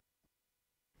 right?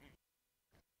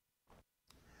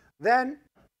 Then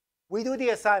we do the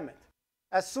assignment.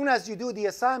 As soon as you do the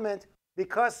assignment,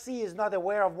 because C is not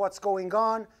aware of what's going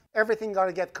on, everything got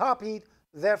to get copied.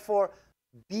 Therefore,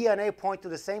 B and A point to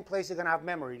the same place, you're going to have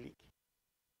memory leak.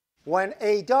 When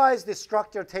A dies, the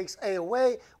structure takes A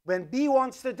away. When B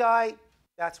wants to die,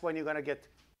 that's when you're going to get.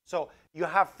 So you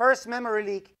have first memory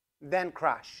leak, then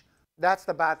crash. That's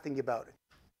the bad thing about it.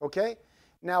 Okay?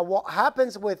 Now, what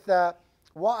happens with bad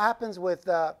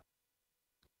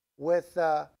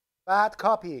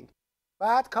copying?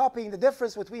 Bad copying, the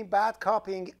difference between bad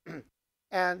copying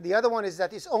and the other one is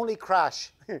that it's only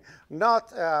crash,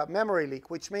 not memory leak,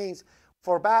 which means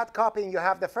for bad copying, you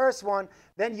have the first one,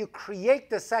 then you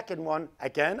create the second one.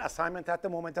 Again, assignment at the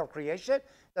moment of creation.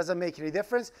 Doesn't make any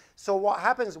difference. So what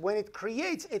happens when it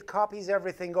creates, it copies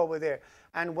everything over there.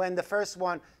 And when the first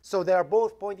one, so they're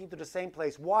both pointing to the same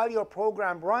place. While your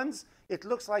program runs, it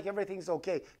looks like everything's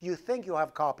okay. You think you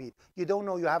have copied. You don't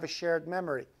know you have a shared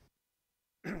memory.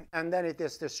 And then it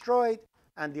is destroyed,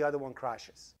 and the other one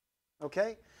crashes.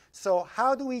 Okay? So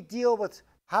how do we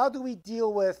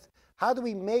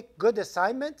make good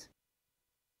assignment?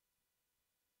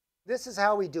 This is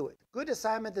how we do it. Good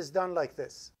assignment is done like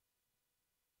this.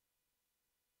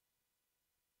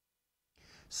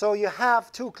 So you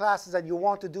have two classes and you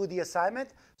want to do the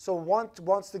assignment. So one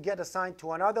wants to get assigned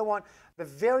to another one. The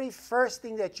very first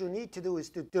thing that you need to do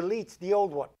is to delete the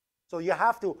old one. So you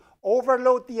have to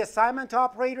overload the assignment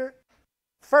operator.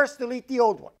 First, delete the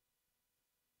old one.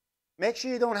 Make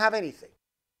sure you don't have anything.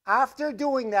 After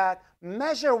doing that,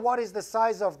 measure what is the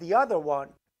size of the other one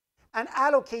and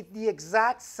allocate the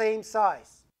exact same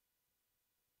size.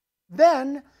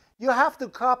 Then you have to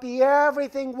copy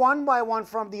everything one by one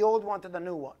from the old one to the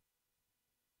new one.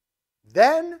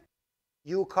 Then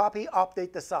you copy,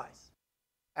 update the size,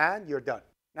 and you're done.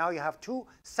 Now you have two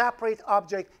separate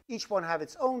objects. Each one have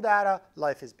its own data.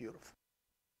 Life is beautiful.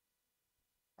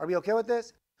 Are we okay with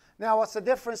this? Now, what's the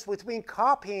difference between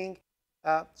copying?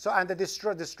 And the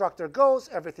destructor goes,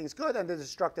 everything's good, and the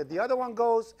destructor, the other one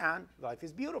goes, and life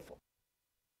is beautiful.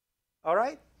 All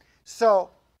right? So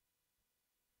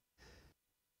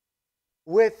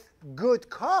with good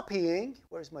copying,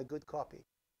 where's my good copying?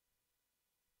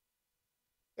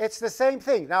 It's the same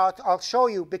thing. Now, I'll show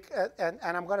you, and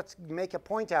I'm going to make a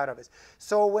point out of it.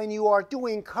 So when you are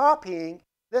doing copying,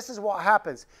 this is what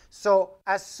happens. So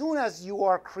as soon as you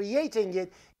are creating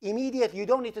it, immediately, you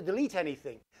don't need to delete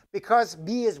anything because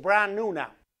B is brand new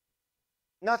now.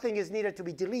 Nothing is needed to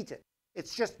be deleted.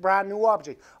 It's just brand new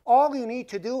object. All you need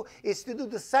to do is to do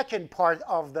the second part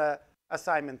of the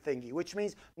assignment thingy, which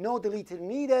means no deleting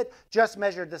needed, just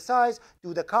measure the size,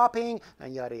 do the copying,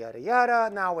 and yada, yada, yada.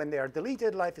 Now when they are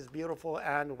deleted, life is beautiful,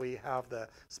 and we have the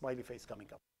smiley face coming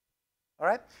up. All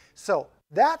right? So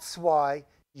that's why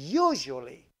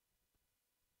usually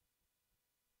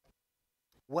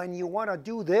when you want to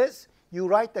do this, you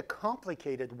write the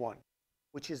complicated one,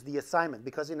 which is the assignment,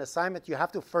 because in assignment you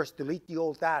have to first delete the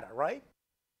old data, right?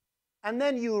 And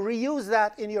then you reuse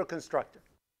that in your constructor.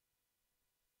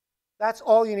 That's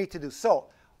all you need to do. So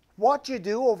what you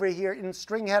do over here in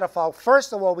string header file,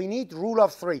 first of all, we need rule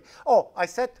of three. Oh, I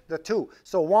said the two.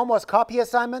 So one was copy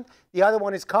assignment, the other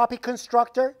one is copy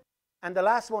constructor, and the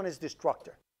last one is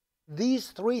destructor.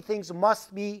 These three things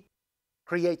must be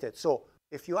created. So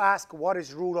if you ask what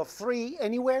is rule of three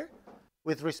anywhere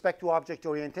with respect to object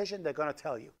orientation, they're going to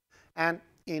tell you. And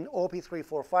in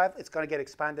OOP244 it's going to get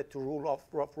expanded to rule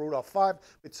of 5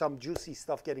 with some juicy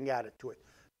stuff getting added to it.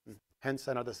 Hence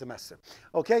another semester.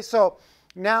 Okay, so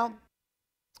now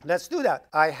let's do that.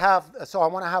 I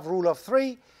want to have rule of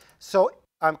 3. So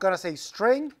I'm going to say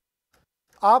string,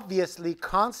 obviously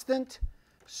constant,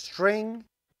 string,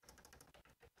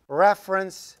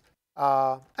 reference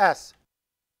s.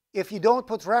 If you don't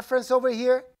put reference over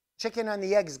here, chicken and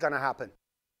the egg is going to happen.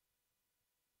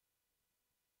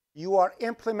 You are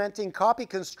implementing copy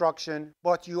construction,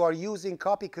 but you are using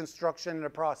copy construction in the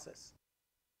process.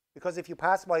 Because if you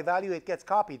pass by value, it gets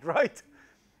copied, right?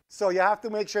 So you have to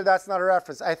make sure that's not a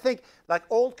reference. I think like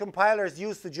old compilers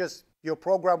used to just, your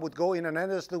program would go in an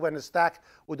endless loop and the stack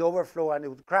would overflow and it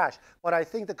would crash. But I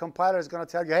think the compiler is going to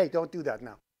tell you, hey, don't do that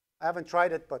now. I haven't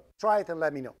tried it, but try it and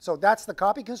let me know. So that's the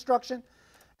copy construction.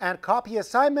 And copy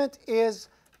assignment is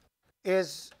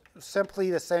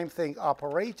simply the same thing.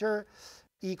 Operator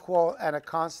equal and a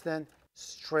constant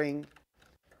string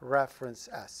reference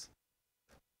s.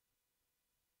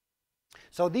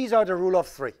 So these are the rule of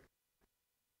 3.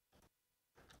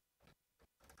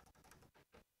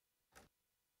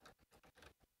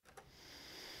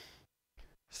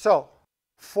 So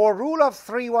for rule of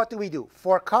three, what do we do?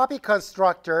 For copy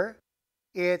constructor,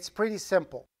 it's pretty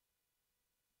simple.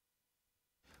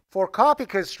 For copy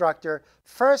constructor,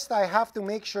 first I have to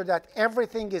make sure that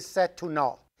everything is set to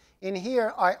null. In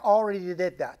here, I already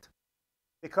did that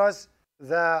because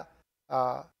the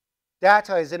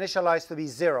data is initialized to be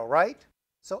 0, right?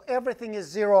 So everything is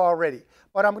 0 already.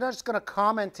 But I'm just going to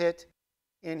comment it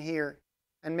in here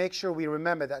and make sure we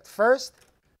remember that. First,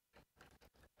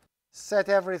 set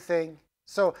everything.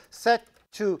 So set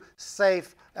to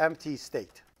safe empty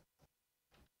state.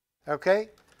 Okay?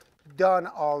 Done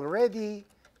already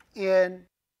in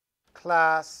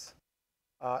class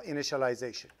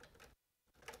initialization.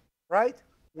 Right?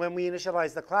 When we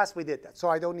initialize the class, we did that. So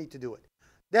I don't need to do it.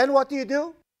 Then what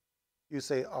do? You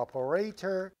say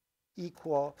operator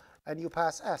equal, and you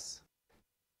pass S.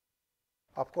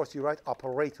 Of course, you write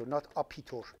operator, not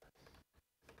operator.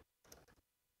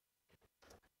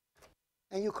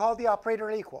 And you call the operator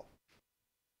equal.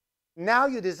 Now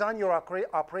you design your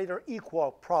operator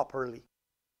equal properly.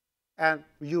 And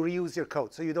you reuse your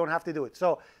code, so you don't have to do it.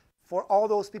 So for all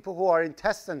those people who are in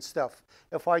tests and stuff,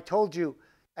 if I told you,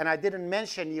 and I didn't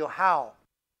mention you how,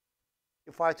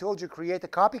 if I told you create a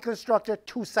copy constructor,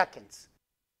 2 seconds.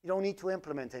 You don't need to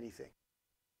implement anything.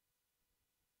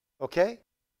 Okay?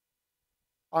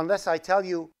 Unless I tell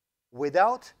you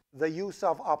without the use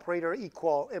of operator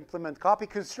equal implement copy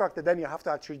constructor, then you have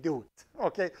to actually do it.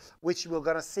 Okay? Which we're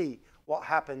going to see what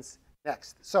happens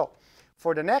next. So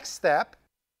for the next step,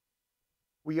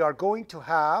 we are going to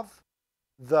have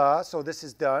so this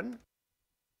is done.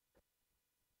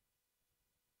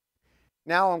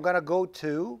 Now I'm going to go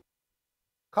to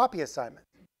copy assignment.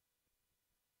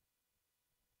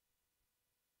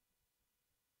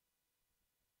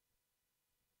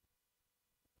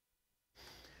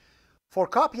 For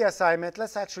copy assignment,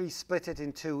 let's actually split it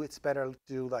in two. It's better to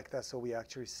do like that so we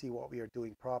actually see what we are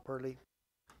doing properly.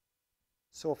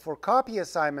 So for copy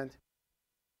assignment,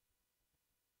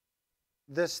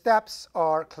 the steps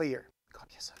are clear.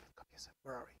 Copy assignment,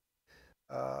 where are we?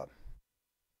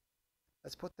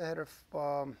 Let's put the header.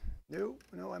 No,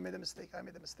 I made a mistake.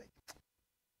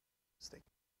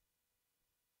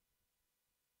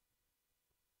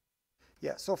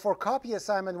 Yeah, so for copy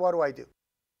assignment, what do?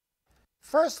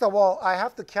 First of all, I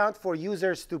have to count for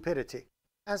user stupidity.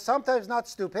 And sometimes not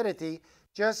stupidity,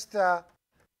 just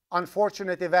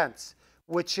unfortunate events,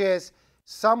 which is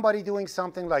somebody doing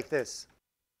something like this.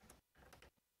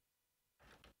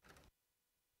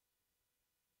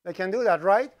 They can do that,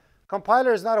 right?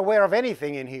 Compiler is not aware of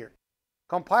anything in here.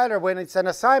 Compiler, when it's an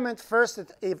assignment, first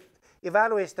it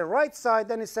evaluates the right side,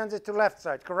 then it sends it to left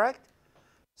side, correct?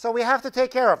 So we have to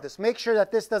take care of this. Make sure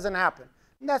that this doesn't happen.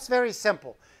 And that's very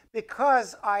simple.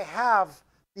 Because I have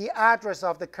the address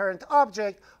of the current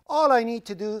object, all I need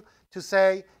to do to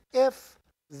say if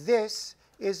this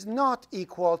is not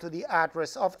equal to the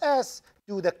address of S,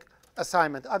 do the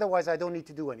assignment. Otherwise, I don't need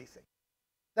to do anything.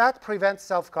 That prevents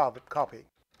self-copying.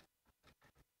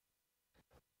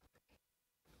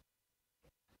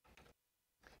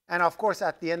 And of course,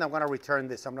 at the end, I'm going to return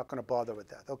this. I'm not going to bother with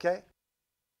that, okay?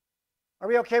 Are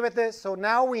we okay with this? So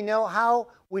now we know how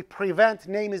we prevent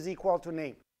name is equal to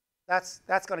name. That's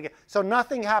going to get, so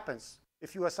nothing happens.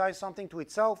 If you assign something to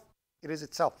itself, it is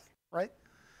itself, right?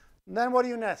 And then what do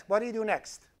you do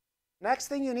next? Next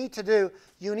thing you need to do,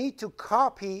 you need to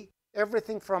copy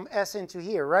everything from S into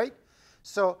here, right?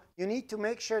 So you need to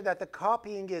make sure that the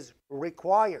copying is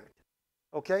required,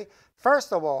 okay?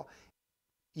 First of all,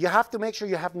 you have to make sure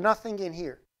you have nothing in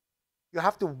here. You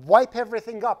have to wipe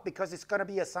everything up because it's going to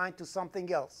be assigned to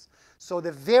something else. So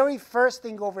the very first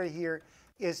thing over here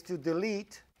is to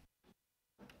delete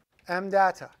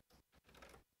mdata.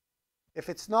 If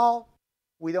it's null,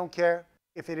 we don't care.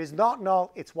 If it is not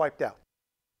null, it's wiped out.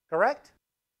 Correct?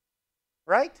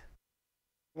 Right?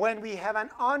 When we have an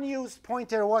unused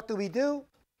pointer, what do?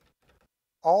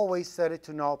 Always set it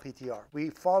to null PTR. We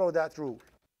follow that rule.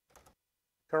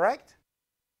 Correct?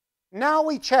 Now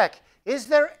we check, is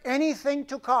there anything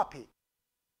to copy?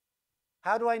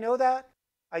 How do I know that?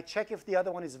 I check if the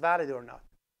other one is valid or not.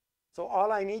 So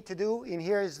all I need to do in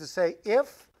here is to say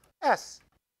if S.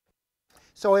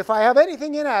 So if I have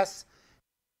anything in S,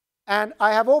 and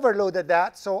I have overloaded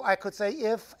that, so I could say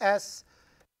if S.mdata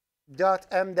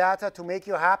to make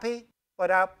you happy,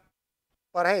 but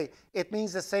hey, it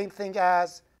means the same thing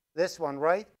as this one,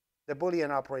 right? The Boolean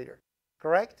operator,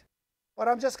 correct? But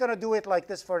I'm just going to do it like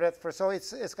this so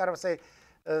it's going to say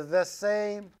the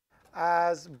same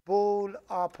as bool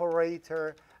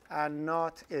operator and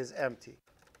not is empty,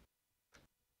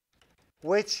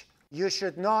 which you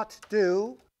should not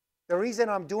do The reason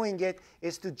I'm doing it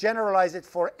is to generalize it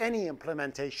for any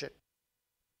implementation.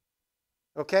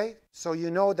 Okay? So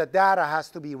you know the data has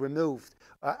to be removed,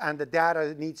 and the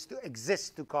data needs to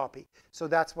exist to copy. So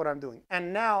that's what I'm doing.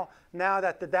 And now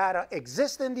that the data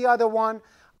exists in the other one,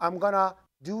 I'm going to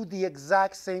do the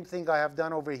exact same thing I have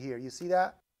done over here. You see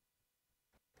that?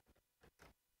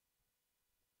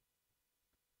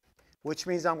 Which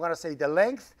means I'm going to say the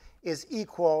length is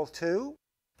equal to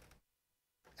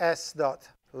s dot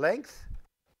length,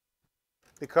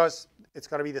 because it's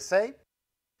going to be the same.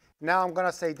 Now I'm going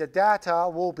to say the data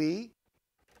will be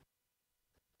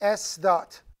s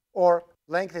dot, or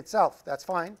length itself, that's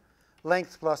fine,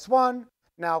 length plus 1.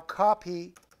 Now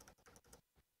copy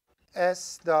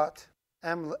s dot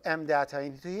m data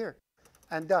into here,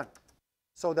 and done.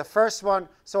 So the first one,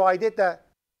 so I did the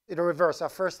reverse. I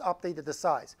first updated the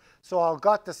size. So I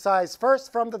got the size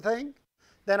first from the thing.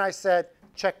 Then I said,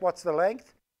 check what's the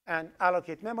length, and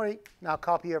allocate memory. Now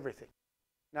copy everything.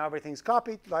 Now everything's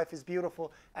copied. Life is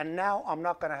beautiful. And now I'm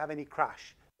not going to have any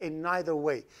crash in neither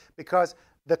way, because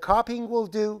the copying will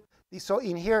do. So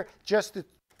in here, just to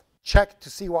check to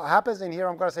see what happens, in here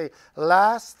I'm going to say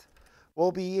last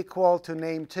will be equal to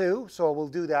name 2. So we'll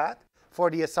do that for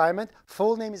the assignment.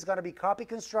 Full name is going to be copy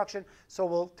construction. So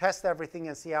we'll test everything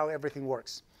and see how everything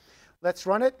works. Let's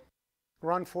run it.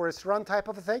 Run forest run type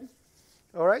of a thing.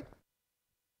 All right.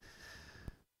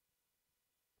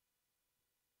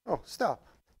 Oh, stop.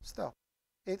 Stop.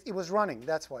 It was running.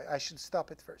 That's why. I should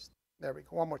stop it first. There we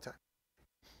go. One more time.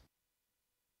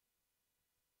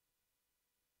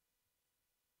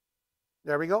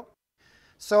 There we go.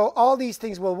 So all these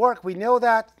things will work. We know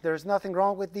that. There's nothing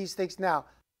wrong with these things. Now,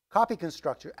 copy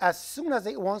constructor. As soon as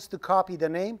it wants to copy the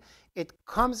name, it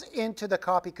comes into the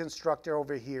copy constructor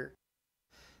over here.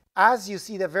 As you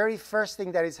see, the very first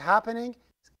thing that is happening,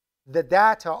 the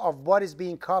data of what is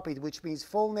being copied, which means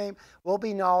full name, will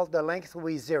be null. The length will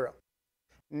be 0.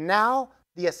 Now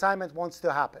the assignment wants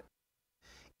to happen.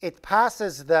 It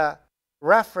passes the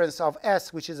reference of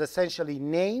s, which is essentially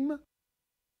name,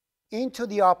 into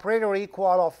the operator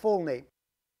equal of full name.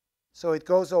 So it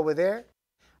goes over there.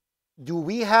 Do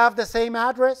we have the same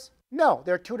address? No,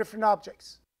 they're two different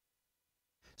objects.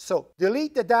 So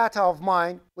delete the data of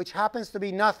mine, which happens to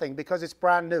be nothing because it's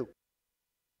brand new.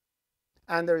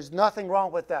 And there's nothing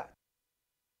wrong with that.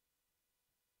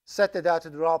 Set the data to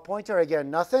the raw pointer, again,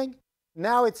 nothing.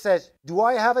 Now it says, do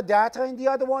I have a data in the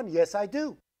other one? Yes, I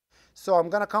do. So I'm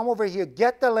going to come over here,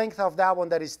 get the length of that one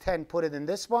that is 10, put it in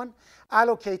this one,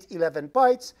 allocate 11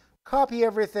 bytes, copy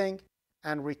everything,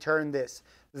 and return this.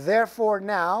 Therefore,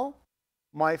 now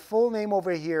my full name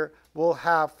over here will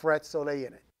have Fred Soleil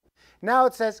in it. Now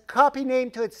it says copy name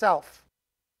to itself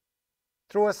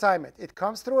through assignment. It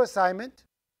comes through assignment.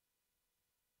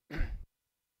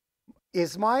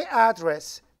 Is my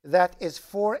address that is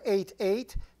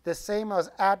 488 the same as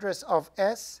address of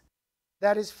S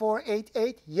that is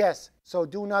 488? Yes. So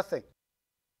do nothing.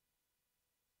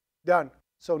 Done.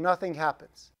 So nothing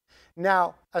happens.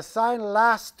 Now assign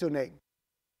last to name.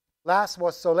 Last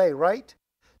was Soleil, right?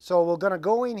 So we're going to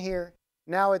go in here.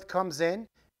 Now it comes in.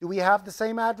 Do we have the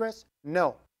same address?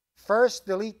 No. First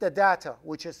delete the data,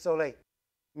 which is Soleil.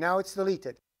 Now it's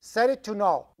deleted. Set it to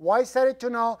null. Why set it to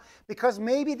null? Because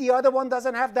maybe the other one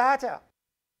doesn't have data.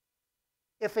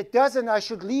 If it doesn't, I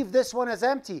should leave this one as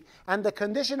empty. And the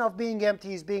condition of being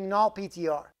empty is being null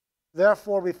PTR.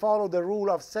 Therefore, we follow the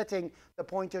rule of setting the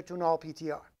pointer to null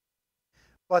PTR.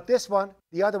 But this one,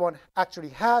 the other one, actually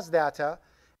has data.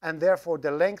 And therefore,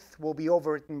 the length will be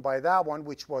overwritten by that one,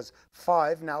 which was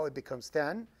 5. Now it becomes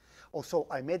 10. Also,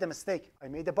 I made a mistake. I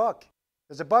made a bug.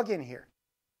 There's a bug in here.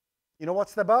 You know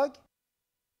what's the bug?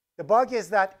 The bug is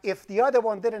that if the other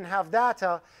one didn't have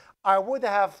data, I would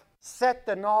have set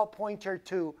the null pointer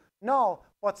to null,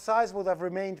 but size would have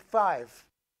remained 5.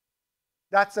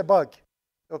 That's a bug.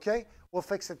 Okay? We'll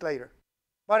fix it later.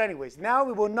 But anyways, now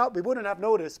we wouldn't have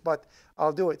noticed, but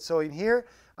I'll do it. So in here,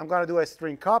 I'm going to do a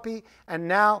string copy, and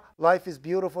now life is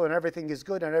beautiful and everything is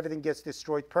good and everything gets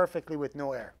destroyed perfectly with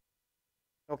no error.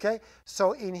 Okay?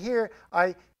 So in here,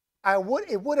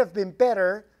 it would have been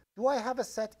better. Do I have a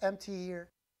set empty here?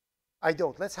 I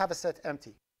don't. Let's have a set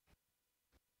empty.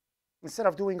 Instead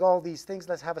of doing all these things,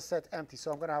 let's have a set empty.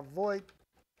 So I'm going to have void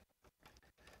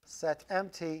set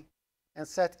empty, and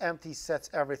set empty sets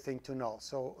everything to null.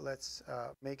 So let's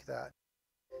make that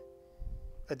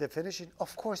a definition.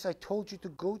 Of course, I told you to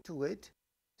go to it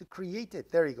to create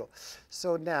it. There you go.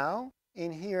 So now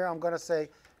in here, I'm going to say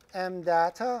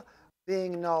mdata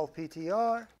being null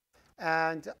PTR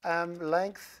and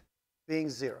length being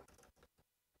 0.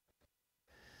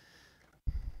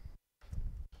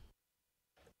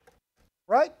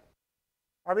 Right?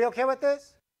 Are we okay with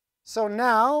this? So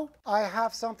now I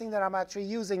have something that I'm actually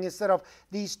using instead of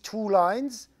these 2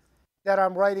 lines that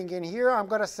I'm writing in here. I'm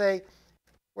going to say,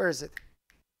 where is it?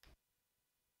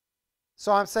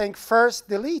 So I'm saying first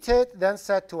delete it, then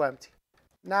set to empty.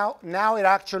 Now it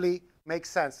actually makes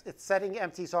sense. It's setting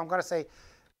empty, so I'm going to say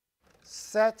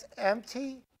set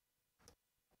empty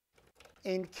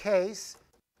in case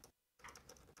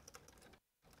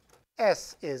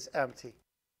S is empty.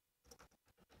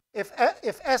 If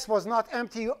S was not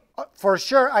empty, for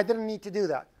sure, I didn't need to do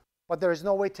that. But there is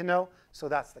no way to know, so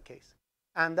that's the case.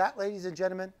 And that, ladies and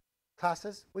gentlemen,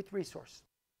 classes with resource.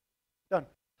 Done.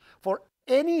 For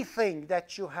anything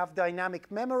that you have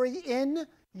dynamic memory in,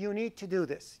 you need to do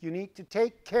this. You need to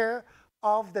take care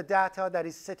of the data that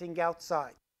is sitting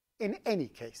outside, in any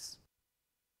case.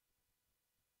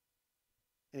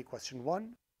 Any question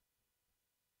 1?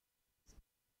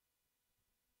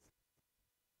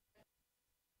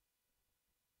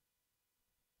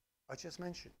 I just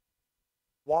mentioned.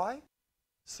 Why?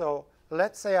 So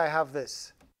let's say I have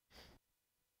this.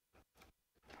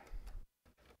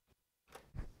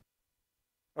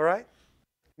 All right?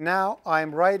 Now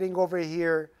I'm writing over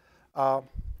here,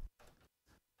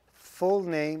 full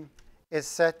name is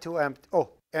set to empty. Oh,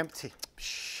 empty.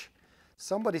 Shh.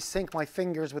 Somebody sync my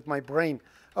fingers with my brain.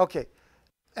 Okay,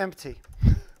 empty.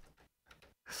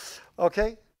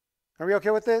 Okay? Are we okay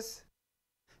with this?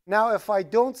 Now, if I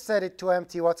don't set it to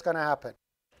empty, what's going to happen?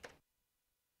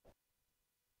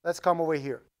 Let's come over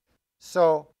here.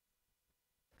 So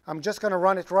I'm just going to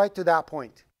run it right to that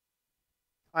point.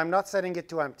 I'm not setting it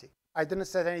to empty. I didn't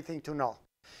set anything to null.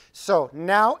 So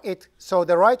now so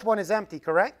the right one is empty,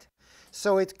 correct?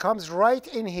 So it comes right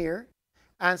in here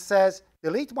and says,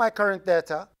 delete my current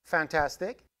data.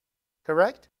 Fantastic.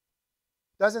 Correct?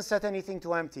 Doesn't set anything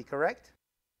to empty, correct?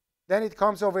 Then it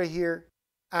comes over here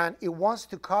and it wants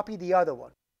to copy the other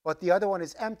one, but the other one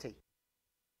is empty.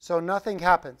 So nothing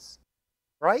happens,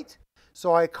 right?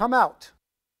 So I come out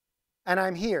and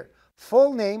I'm here.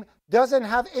 Full name doesn't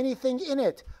have anything in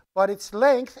it, but its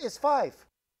length is 5.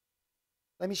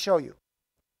 Let me show you.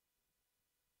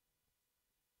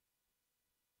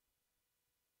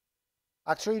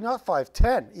 Actually, not 5,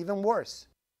 10, even worse.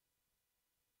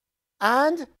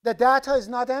 And the data is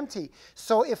not empty.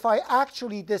 So if I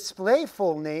actually display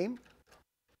full name,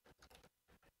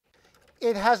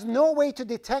 it has no way to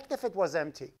detect if it was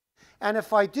empty. And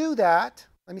if I do that,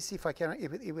 let me see if I can,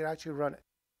 if it would actually run it.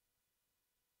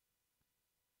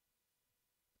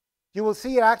 You will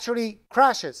see it actually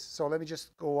crashes. So let me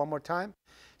just go one more time.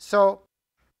 So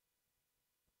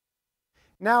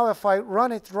now if I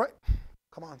run it right,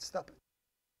 come on, stop it.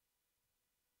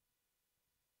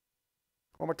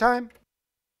 One more time.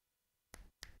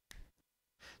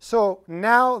 So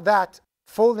now that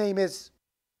full name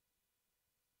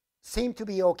seem to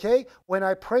be okay. When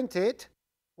I print it,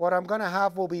 what I'm going to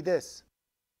have will be this.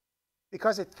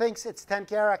 Because it thinks it's 10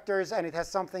 characters and it has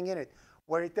something in it,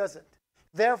 where it doesn't.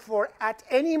 Therefore, at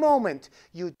any moment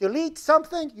you delete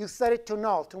something, you set it to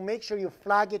null to make sure you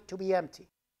flag it to be empty.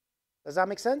 Does that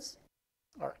make sense?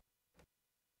 All right.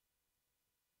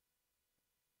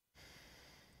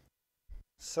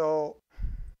 So,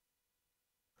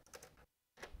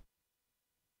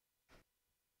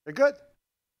 we're good.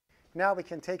 Now we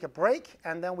can take a break,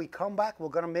 and then we come back. We're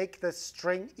going to make this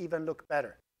string even look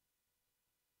better.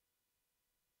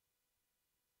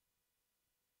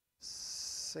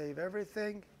 Save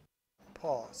everything.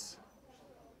 Pause.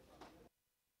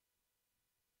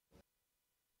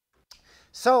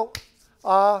 So,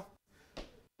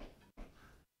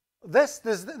 this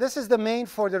is the main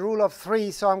for the rule of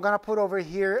 3. So I'm going to put over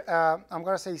here, I'm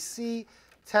going to say C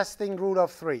testing rule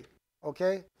of 3.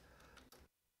 Okay?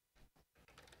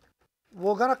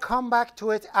 We're going to come back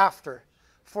to it after.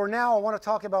 For now, I want to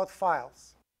talk about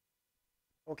files.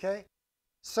 Okay?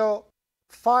 So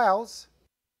files,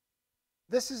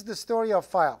 this is the story of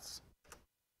files.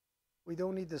 We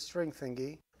don't need the string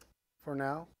thingy for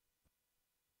now.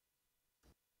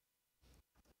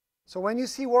 So when you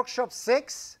see workshop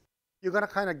 6, you're going to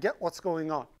kind of get what's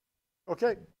going on.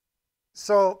 Okay?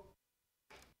 So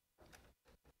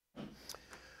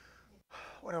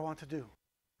what do I want to do?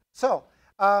 So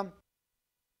I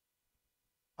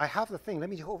have the thing. Let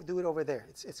me do it over there.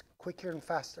 It's quicker and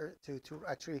faster to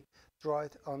actually draw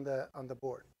it on the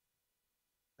board.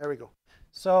 There we go.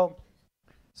 So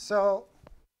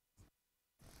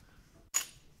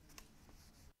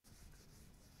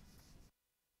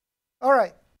all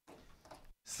right.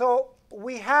 So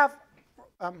we have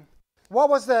what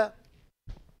were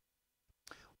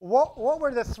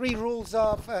the 3 rules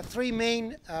of 3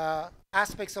 main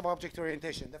aspects of object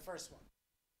orientation? The first one.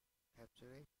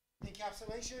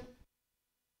 Encapsulation?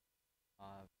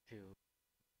 To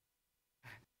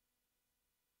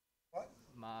What?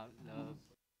 love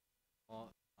or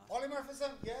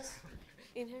Polymorphism, yes?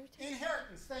 Inheritance.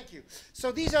 Inheritance, thank you.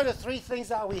 So these are the three things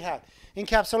that we had.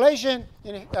 Encapsulation,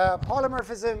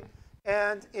 polymorphism,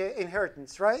 and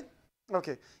inheritance, right?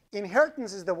 Okay.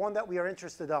 Inheritance is the one that we are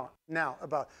interested on now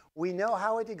about. We know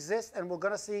how it exists, and we're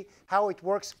going to see how it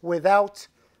works without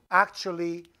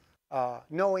actually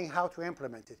knowing how to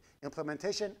implement it.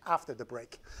 Implementation after the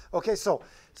break. Okay, so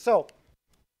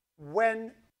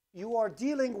when you are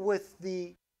dealing with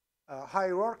the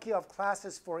hierarchy of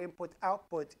classes for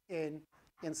input-output in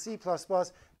C++,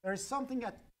 there is something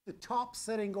at the top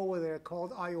sitting over there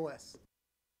called iOS.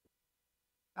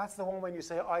 That's the one when you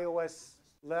say iOS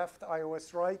left,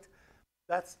 iOS right.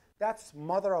 That's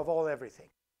mother of all everything.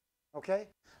 Okay?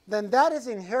 Then that is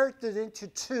inherited into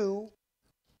two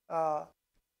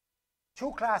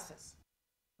classes.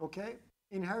 Okay?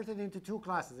 Inherited into two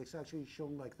classes. It's actually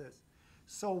shown like this.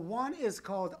 So one is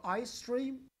called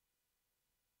iStream,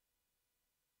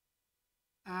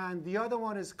 and the other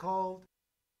one is called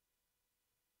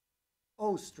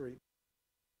OStream.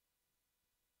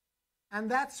 And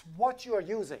that's what you're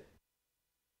using.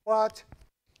 But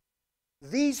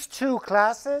these two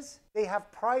classes, they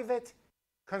have private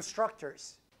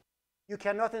constructors. You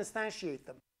cannot instantiate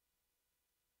them.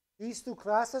 These two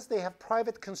classes, they have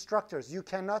private constructors. You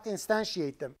cannot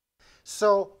instantiate them.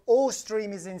 So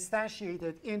OStream is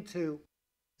instantiated into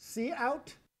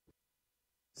cout,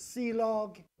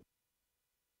 clog,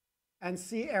 and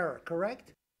cerr,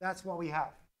 correct? That's what we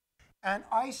have. And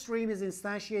iStream is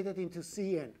instantiated into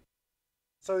cin.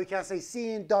 So you can say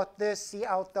cin.this,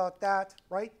 cout.that,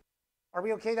 right? Are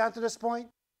we okay down to this point?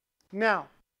 Now,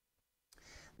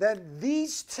 then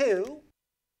these two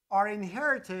are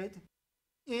inherited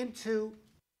into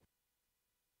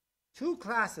two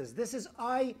classes. This is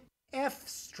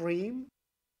ifstream,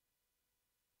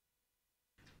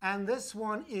 and this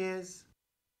one is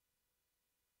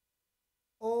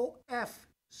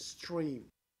OFstream.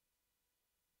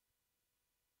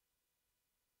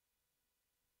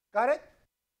 Got it?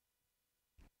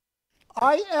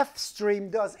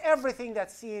 ifstream does everything that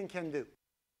cin can do.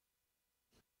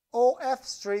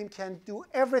 OFstream can do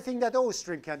everything that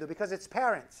OStream can do because it's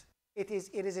parent. It is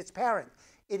its parent.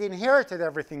 It inherited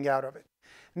everything out of it.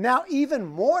 Now, even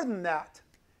more than that,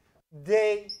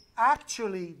 these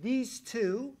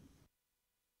two,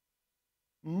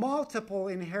 multiple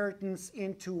inheritance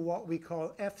into what we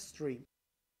call fstream.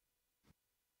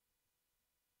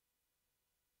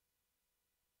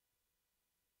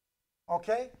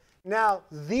 Okay? Now,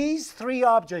 these three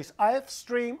objects,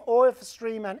 ifstream,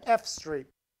 OFstream, and fstream,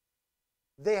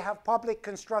 they have public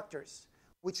constructors,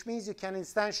 which means you can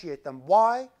instantiate them.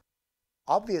 Why?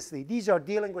 Obviously, these are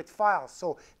dealing with files.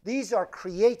 So these are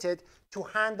created to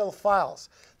handle files.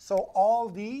 So all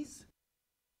these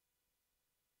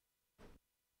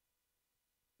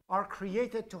are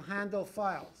created to handle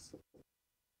files.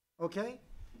 Okay?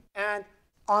 And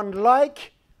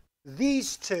unlike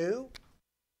these two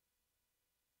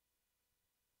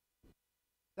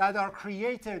that are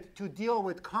created to deal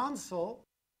with console,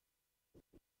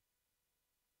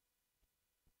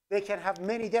 they can have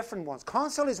many different ones.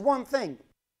 Console is one thing.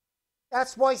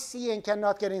 That's why cin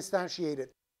cannot get instantiated.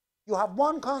 You have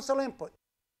one console input.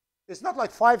 It's not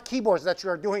like 5 keyboards that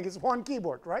you're doing. It's one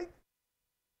keyboard, right?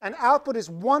 And output is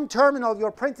one terminal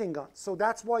you're printing on. So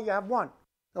that's why you have one.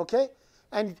 Okay?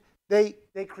 And they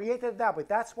created that, but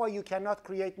that's why you cannot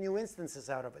create new instances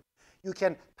out of it. You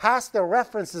can pass the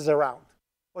references around,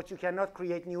 but you cannot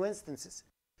create new instances.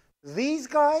 These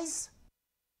guys,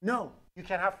 no. You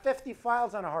can have 50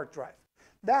 files on a hard drive.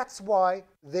 That's why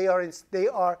they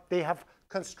have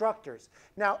constructors.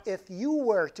 Now, if you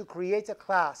were to create a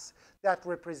class that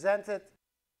represented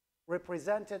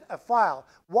a file,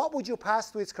 what would you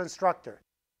pass to its constructor?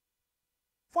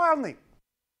 File name.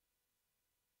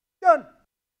 Done.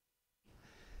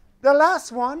 The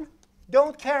last one,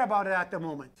 don't care about it at the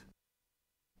moment.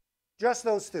 Just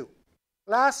those two.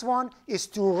 Last one is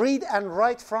to read and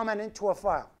write from and into a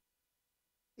file.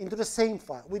 Into the same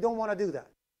file. We don't want to do that.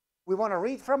 We want to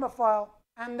read from a file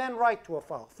and then write to a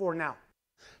file for now.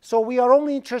 So we are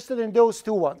only interested in those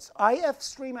two ones,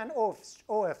 ifstream and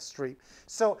OFstream.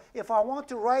 So if I want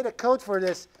to write a code for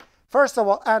this, first of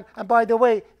all, and by the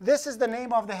way, this is the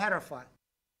name of the header file.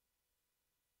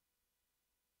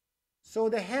 So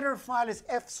the header file is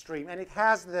fstream, and it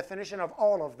has the definition of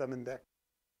all of them in there.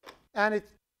 And it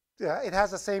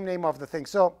has the same name of the thing.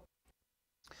 So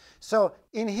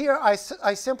in here, I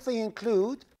simply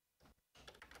include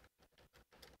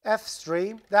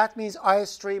fstream. That means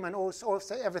iStream and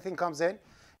OFstream, everything comes in.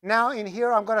 Now in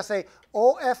here, I'm going to say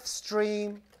OF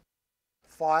stream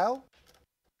file,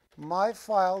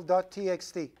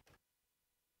 myfile.txt.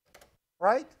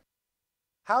 Right?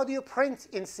 How do you print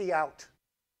in cout?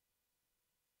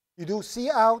 You do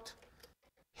cout,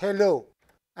 hello,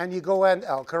 and you go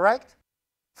NL, correct?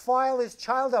 File is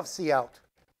child of cout.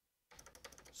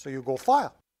 So you go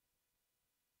file.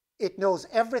 It knows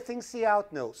everything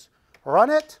cout knows. Run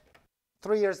it.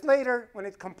 3 years later, when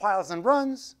it compiles and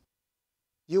runs,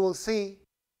 you will see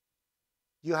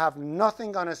you have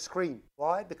nothing on a screen.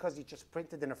 Why? Because you just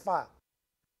printed in a file.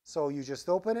 So you just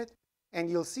open it, and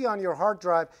you'll see on your hard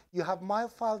drive, you have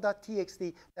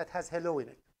myfile.txt that has hello in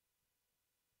it.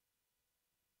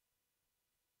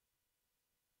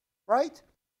 Right?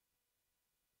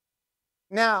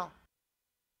 Now,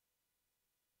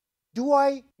 do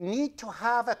I need to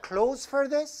have a close for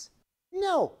this?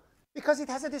 No, because it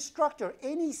has a destructor.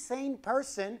 Any sane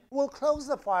person will close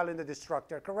the file in the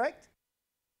destructor, correct?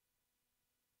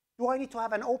 Do I need to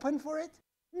have an open for it?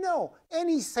 No,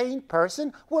 any sane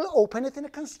person will open it in a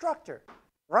constructor,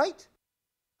 right?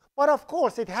 But of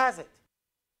course it has it.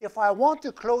 If I want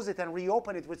to close it and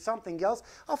reopen it with something else,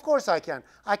 of course I can.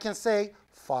 I can say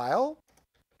file.close.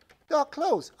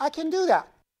 I can do that.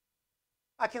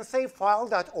 I can say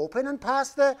file.open and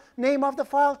pass the name of the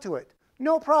file to it.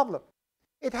 No problem.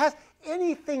 It has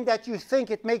anything that you think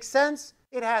it makes sense,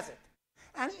 it has it.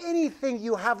 And anything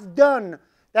you have done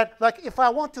that, like if I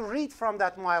want to read from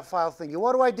that my file thingy,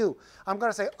 what do? I'm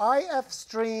going to say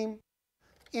ifstream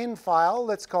in file,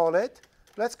 let's call it.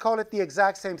 Let's call it the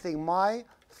exact same thing, myfile.txt.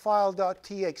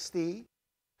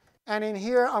 And in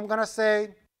here, I'm going to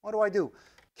say, what do?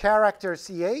 Character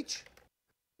ch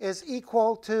is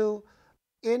equal to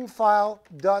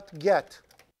infile.get.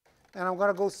 And I'm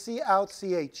going to go cout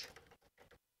ch.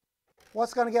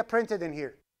 What's going to get printed in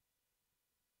here?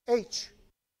 H.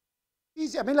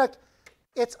 Easy. I mean, like,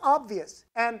 it's obvious.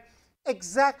 And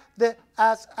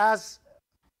as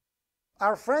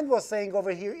our friend was saying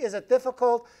over here, is it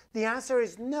difficult? The answer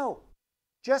is no.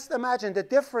 Just imagine the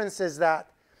difference is that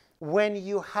when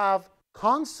you have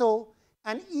console,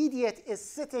 an idiot is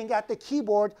sitting at the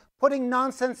keyboard putting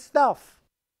nonsense stuff.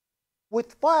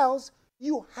 With files,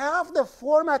 you have the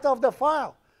format of the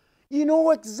file. You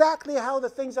know exactly how the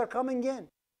things are coming in.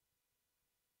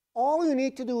 All you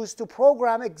need to do is to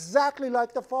program exactly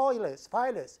like the file is.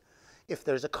 If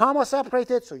there's a comma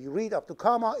separated, so you read up to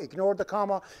comma, ignore the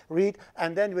comma, read,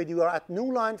 and then when you are at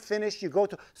new line, finish, you go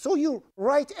to, so you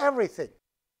write everything.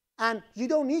 And you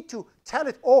don't need to tell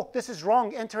it, oh, this is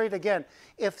wrong, enter it again.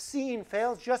 If cin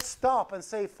fails, just stop and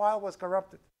say file was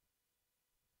corrupted.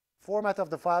 Format of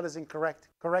the file is incorrect,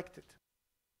 correct it.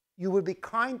 You will be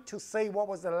kind to say what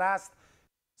was the last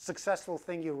successful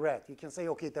thing you read. You can say,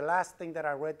 okay, the last thing that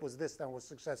I read was this that was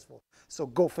successful. So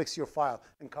go fix your file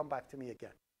and come back to me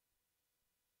again.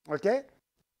 Okay?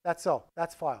 That's all.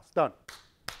 That's files. Done.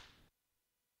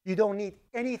 You don't need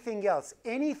anything else.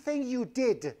 Anything you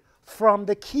did from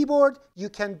the keyboard, you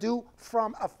can do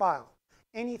from a file.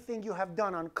 Anything you have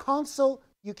done on console,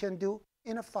 you can do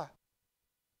in a file.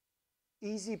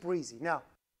 Easy breezy. Now,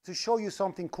 to show you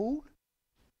something cool,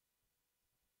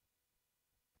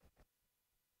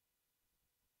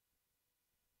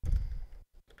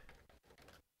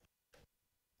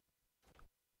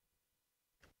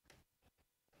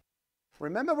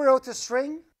 remember we wrote a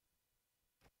string?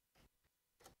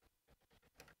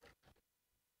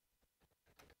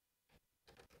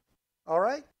 All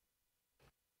right?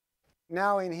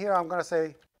 Now in here, I'm going to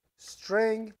say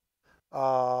string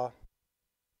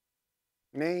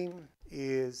name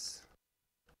is,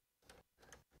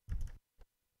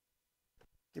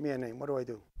 give me a name. What do I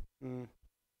do?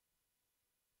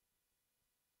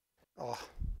 Oh.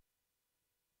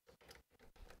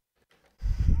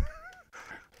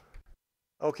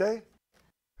 Okay?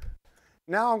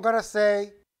 Now I'm going to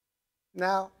say,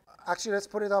 now, actually, let's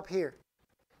put it up here.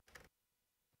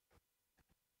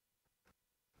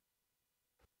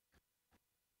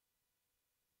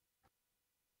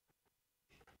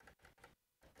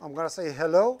 I'm going to say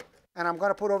hello, and I'm going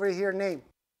to put over here name.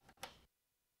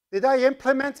 Did I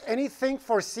implement anything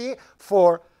for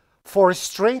a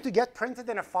string to get printed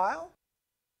in a file?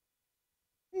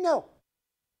 No,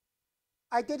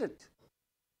 I didn't.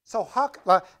 So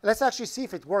let's actually see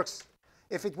if it works.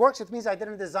 If it works, it means I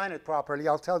didn't design it properly.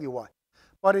 I'll tell you why.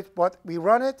 But we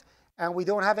run it, and we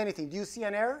don't have anything. Do you see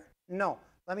an error? No.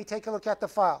 Let me take a look at the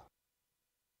file.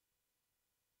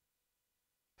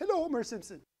 Hello, Homer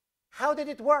Simpson. How did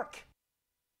it work?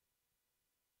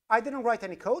 I didn't write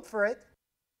any code for it.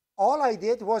 All I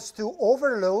did was to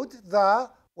overload the,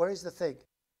 where is the thing?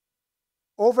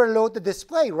 Overload the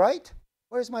display, right?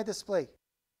 Where's my display?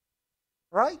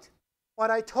 right? But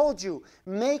I told you,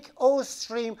 make O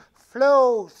stream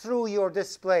flow through your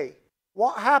display.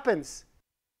 What happens?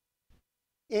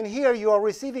 In here, you are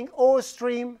receiving O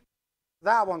stream,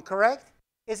 that one, correct?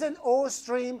 Isn't O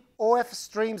stream OF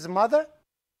stream's mother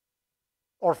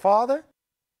or father?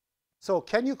 So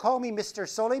can you call me Mr.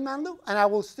 Soleimanlu? And I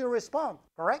will still respond,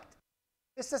 correct?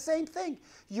 It's the same thing.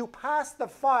 You pass the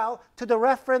file to the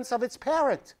reference of its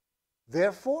parent.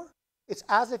 Therefore, it's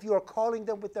as if you are calling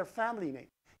them with their family name.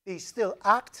 They still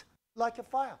act like a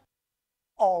file.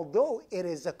 Although it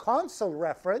is a console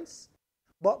reference,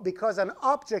 but because an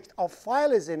object of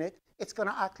file is in it, it's going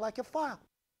to act like a file.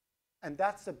 And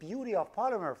that's the beauty of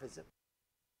polymorphism.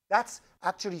 That's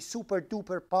actually super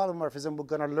duper polymorphism we're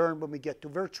going to learn when we get to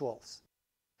virtuals.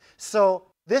 So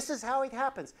this is how it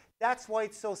happens. That's why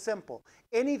it's so simple.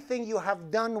 Anything you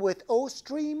have done with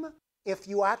OStream, if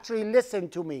you actually listen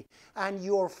to me and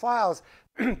your files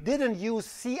didn't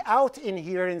use cout in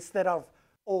here instead of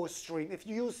OStream. If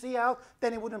you use cout,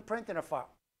 then it wouldn't print in a file.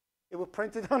 It would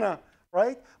print it on a,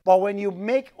 right? But when you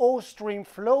make OStream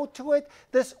flow to it,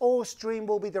 this OStream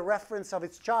will be the reference of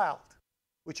its child,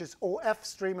 which is OF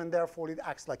stream, and therefore it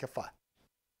acts like a file.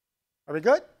 Are we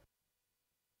good?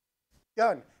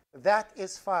 Done. That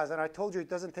is files. And I told you it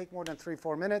doesn't take more than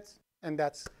 3-4 minutes, and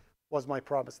that was my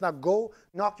promise. Now go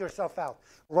knock yourself out.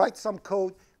 Write some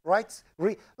code.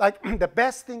 Like the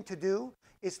best thing to do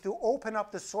is to open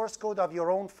up the source code of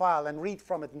your own file and read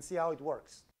from it and see how it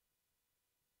works.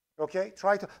 Okay?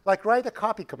 Try to, like, write a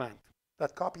copy command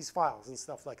that copies files and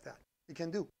stuff like that. You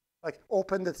can do. Like,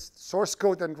 open the source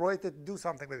code and write it, do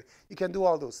something with it. You can do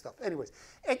all those stuff. Anyways,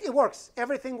 it works.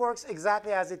 Everything works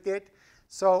exactly as it did.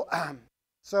 So,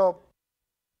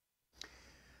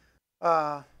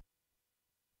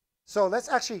 so let's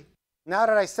actually, now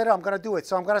that I said it, I'm going to do it.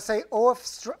 So I'm going to say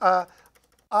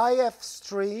IF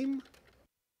stream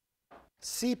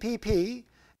CPP,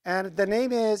 and the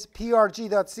name is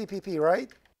prg.cpp,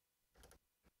 right?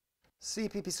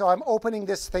 CPP. So I'm opening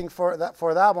this thing for that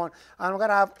one. And I'm going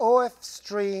to have OF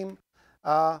stream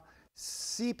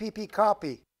CPP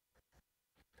copy,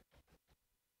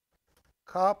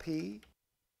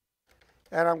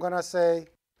 and I'm going to say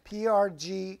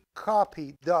prg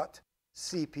copy.cpp.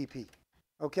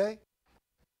 Okay?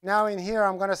 Now in here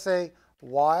I'm going to say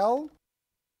while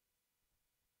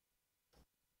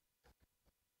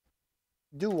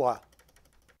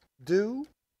do,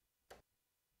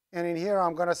 and in here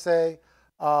I'm going to say,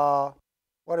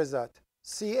 what is that?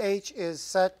 ch is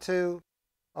set to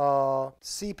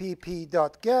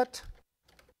cpp.get.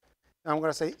 I'm going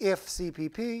to say if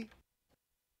cpp,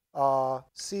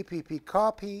 cpp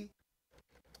copy,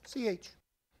 ch,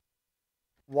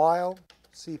 while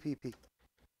cpp.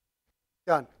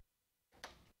 Done.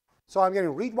 So I'm going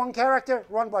to read one character,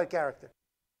 run by character.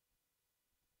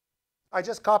 I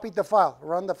just copied the file,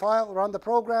 run the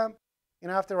program,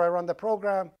 and after I run the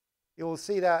program, you will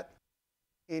see that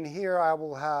in here I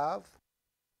will have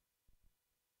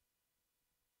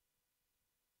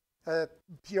a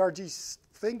PRG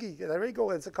thingy. There we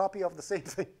go, it's a copy of the same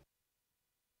thing.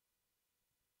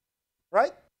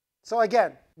 Right? So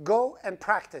again, go and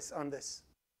practice on this.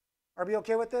 Are we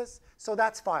okay with this? So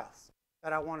that's files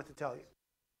that I wanted to tell you.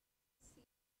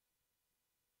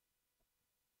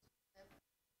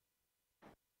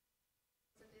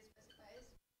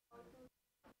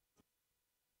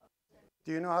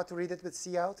 Do you know how to read it with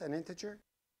cout, an integer?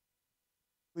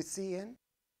 With cin?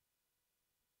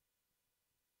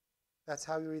 That's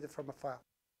how you read it from a file.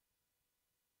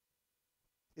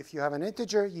 If you have an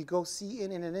integer, you go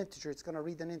cin in an integer, it's going to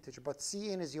read an integer. But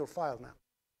cin is your file now.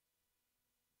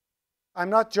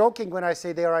 I'm not joking when I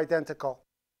say they are identical.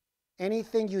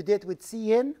 Anything you did with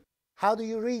cin, how do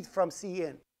you read from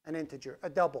cin, an integer, a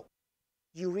double?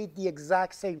 You read the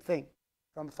exact same thing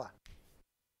from a file.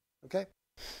 Okay?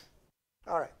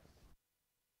 All right.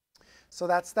 So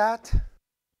that's that.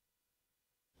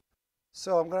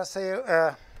 So I'm going to say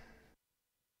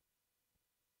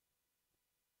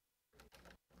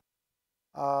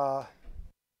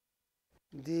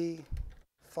the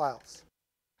files.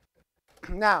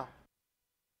 Now,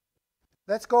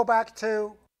 let's go back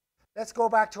to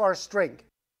our string.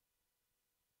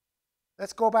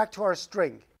 Let's go back to our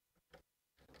string.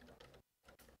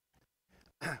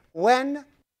 When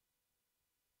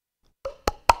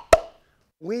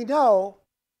we know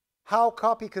how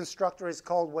copy constructor is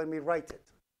called when we write it.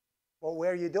 But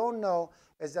where you don't know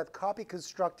is that copy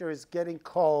constructor is getting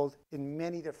called in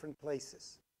many different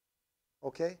places.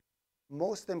 Okay?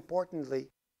 Most importantly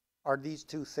are these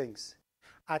two things.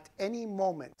 At any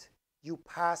moment you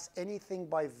pass anything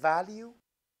by value,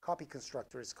 copy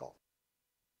constructor is called.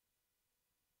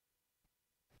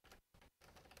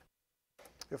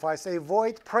 If I say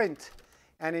void print,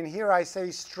 and in here I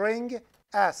say string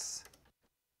s,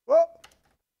 whoa,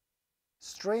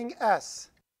 string s,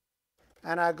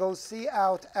 and I go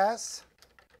cout s,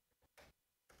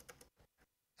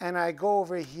 and I go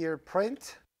over here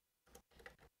print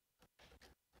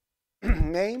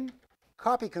name,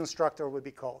 copy constructor would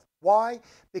be called. Why?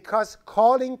 Because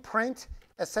calling print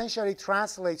essentially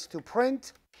translates to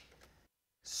print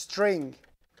string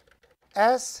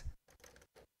s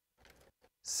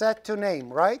set to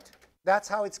name, right? That's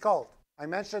how it's called. I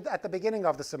mentioned at the beginning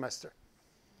of the semester.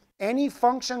 Any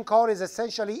function call is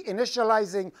essentially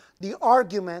initializing the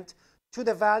argument to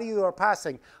the value you're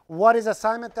passing. What is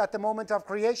assignment at the moment of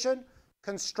creation?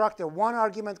 Constructor, one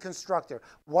argument constructor.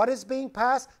 What is being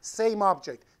passed? Same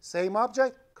object. Same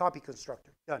object, copy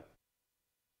constructor. Done.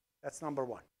 That's number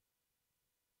one.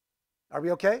 Are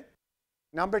we okay?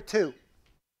 Number two.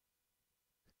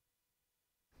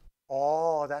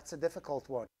 Oh, that's a difficult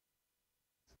one.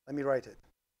 Let me write it.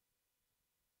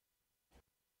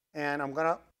 And I'm going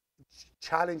to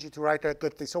challenge you to write a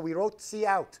good thing. So we wrote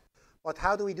cout, but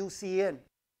how do we do cin?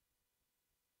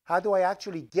 How do I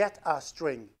actually get a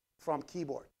string from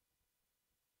keyboard?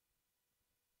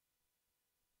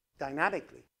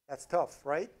 Dynamically. That's tough,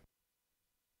 right?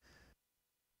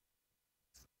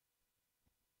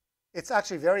 It's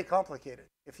actually very complicated.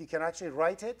 If you can actually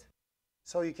write it,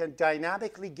 so you can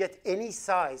dynamically get any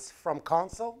size from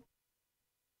console,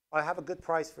 I have a good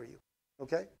price for you,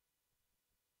 okay?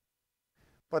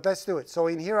 But let's do it. So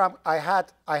in here, I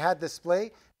had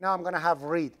display. Now I'm going to have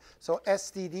read. So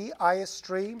std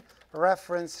istream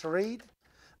reference read,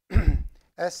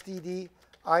 std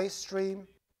istream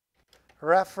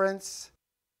reference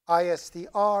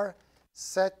istr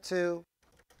set to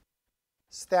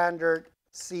standard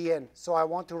cin. So I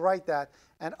want to write that,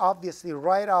 and obviously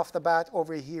right off the bat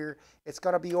over here, it's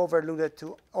going to be overloaded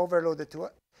to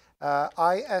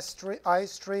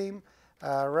istream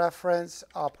reference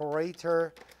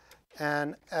operator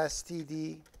and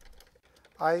std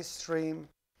istream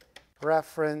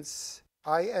reference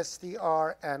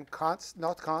istr and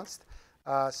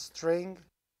string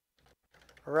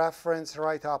reference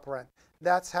right operand.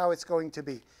 That's how it's going to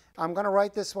be. I'm going to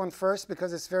write this one first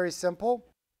because it's very simple.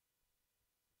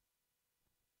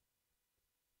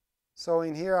 So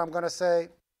in here I'm going to say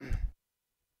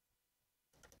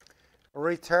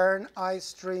return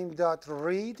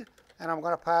istream.read, and I'm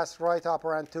going to pass right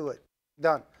operand to it.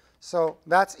 Done. So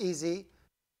that's easy.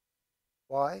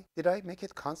 Why? Did I make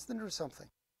it constant or something?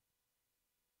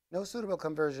 No suitable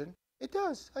conversion. It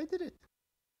does. I did it.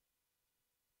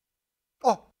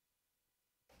 Oh.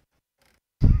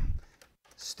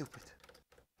 Stupid.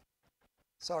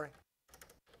 Sorry.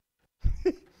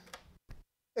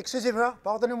 Excusez-moi,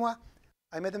 pardonnez-moi.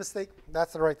 I made a mistake.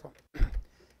 That's the right one.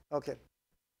 Okay.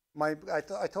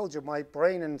 I told you my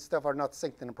brain and stuff are not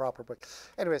synced in a proper way.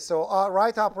 Anyway, so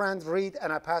right operand read,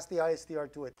 and I pass the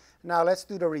istr to it. Now let's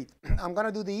do the read. I'm going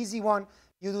to do the easy one.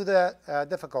 You do the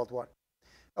difficult one.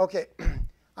 Okay.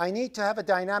 I need to have a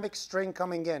dynamic string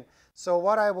coming in. So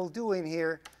what I will do in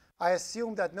here, I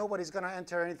assume that nobody's going to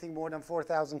enter anything more than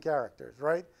 4,000 characters,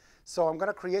 right? So I'm going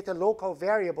to create a local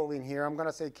variable in here. I'm going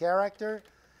to say character,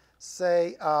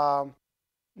 say,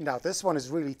 now this one is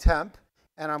really temp,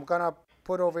 and I'm going to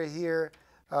put over here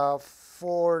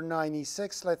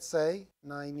 496, let's say,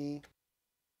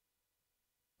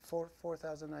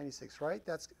 4096, right?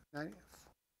 That's 90.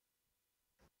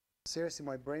 Seriously,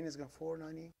 my brain is going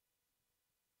 490.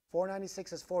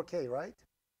 496 is 4K, right?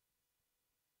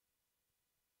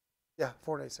 Yeah,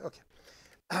 496. Okay.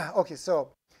 Okay,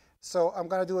 so I'm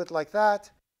going to do it like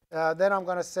that. Then I'm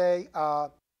going to say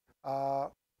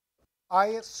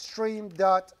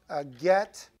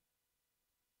istream.get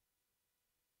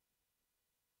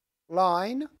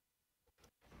line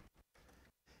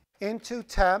into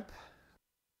temp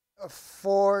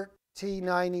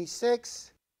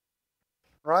 4T96,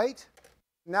 right?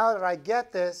 Now that I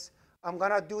get this, I'm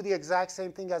going to do the exact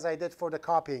same thing as I did for the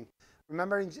copying.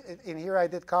 Remember in here I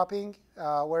did copying?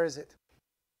 Where is it?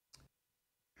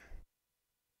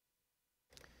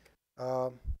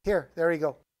 Here, there you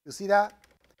go. You see that?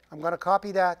 I'm going to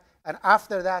copy that, and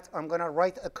after that, I'm going to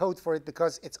write a code for it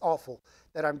because it's awful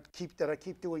that I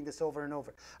keep doing this over and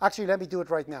over. Actually, let me do it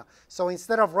right now. So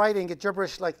instead of writing a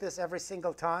gibberish like this every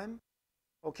single time,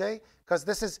 okay? Because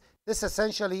this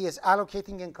essentially is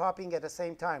allocating and copying at the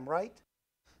same time, right?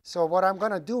 So what I'm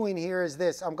going to do in here is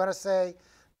this. I'm going to say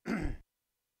go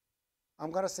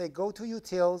to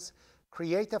utils,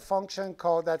 create a function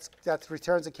called that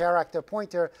returns a character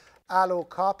pointer, allo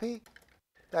copy,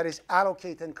 that is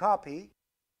allocate and copy.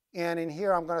 And in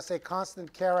here I'm going to say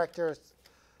constant character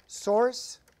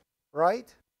source,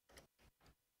 right?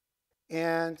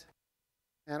 and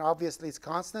obviously it's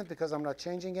constant because I'm not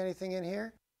changing anything in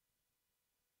here.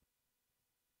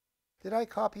 Did I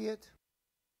copy it?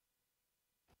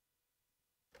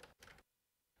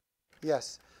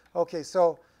 Yes. Okay,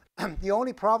 so the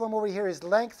only problem over here is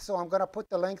length, so I'm going to put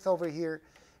the length over here,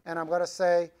 and I'm going to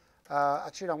say,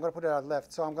 actually, I'm going to put it at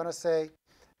left. So I'm going to say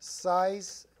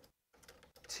size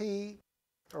t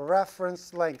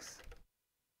reference length.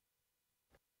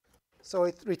 So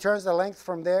it returns the length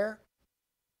from there.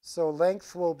 So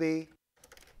length will be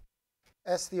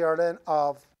strlen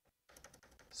of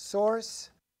source,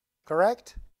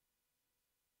 correct?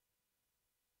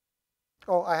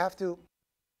 Oh, I have to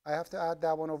add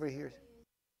that one over here.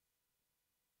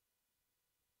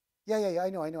 Yeah, I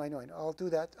know. I'll do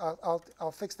that.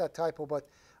 I'll fix that typo, but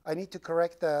I need to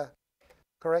correct the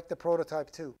prototype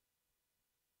too.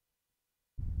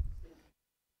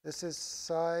 This is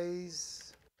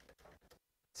size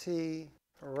t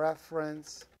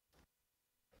reference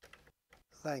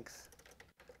length,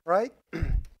 right?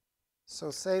 So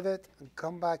save it and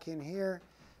come back in here.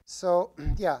 So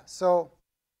yeah, so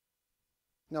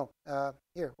no,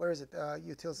 here, where is it?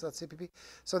 Utils.cpp.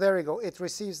 So there we go. It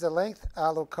receives the length,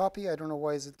 allo copy. I don't know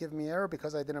why is it giving me error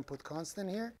because I didn't put constant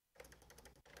here.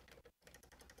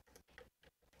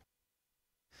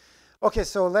 Okay,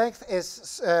 so length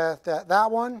is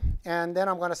that one, and then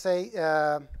I'm going to say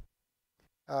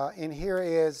in here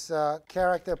is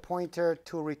character pointer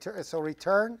to return. So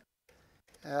return,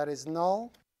 that is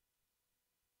null,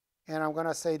 and I'm going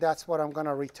to say that's what I'm going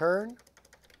to return.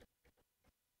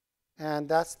 And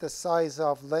that's the size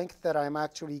of length that I'm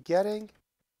actually getting.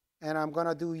 And I'm going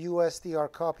to do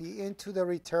USTR copy into the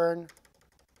return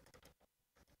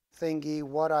thingy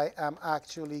what I am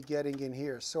actually getting in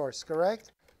here. Source,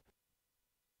 correct?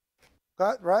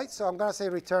 Got right? So I'm going to say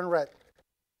return red.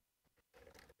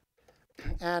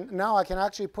 And now I can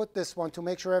actually put this one to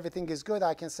make sure everything is good.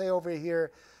 I can say over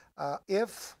here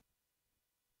if.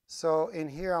 So in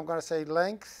here I'm going to say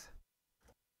length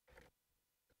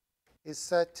is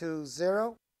set to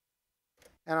 0,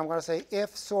 and I'm going to say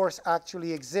if source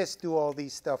actually exists, do all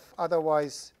these stuff.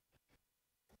 Otherwise,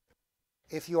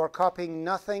 if you are copying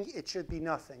nothing, it should be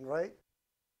nothing, right?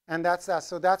 And that's that.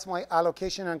 So that's my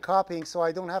allocation and copying, so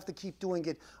I don't have to keep doing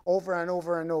it over and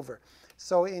over and over.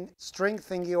 So in string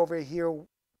thingy over here,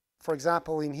 for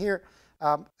example, in here,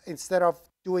 instead of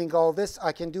doing all this,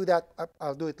 I can do that.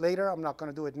 I'll do it later. I'm not going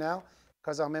to do it now,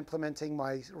 because I'm implementing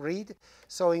my read.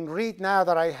 So in read, now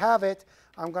that I have it,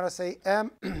 I'm going to say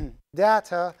m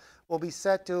data will be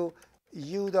set to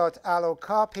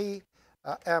u.allocopy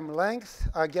m length.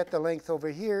 I get the length over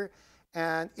here,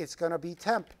 and it's going to be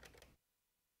temp.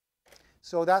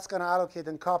 So that's going to allocate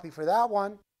and copy for that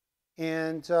one,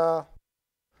 and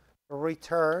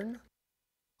return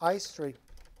iStream.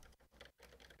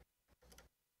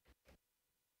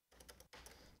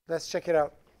 Let's check it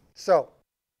out. So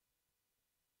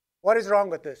what is wrong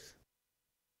with this?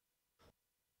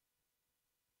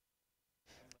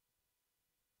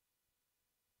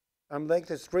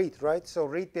 Length is read, right? So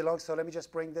read belongs, so let me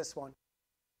just bring this one.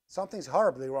 Something's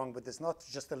horribly wrong with this, not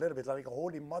just a little bit, like a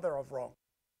holy mother of wrong.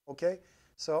 Okay?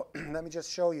 So let me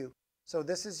just show you. So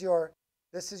this is your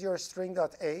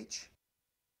string.h.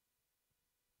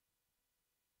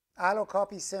 Allo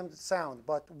copy sound,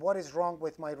 but what is wrong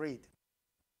with my read?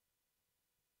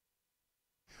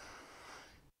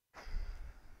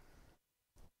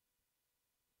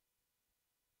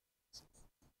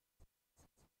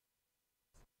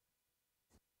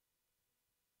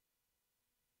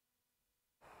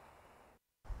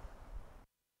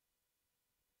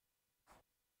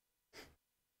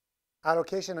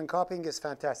 Allocation and copying is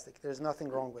fantastic. There's nothing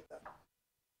wrong with that.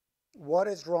 What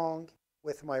is wrong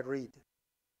with my read?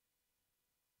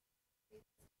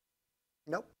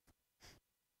 Nope.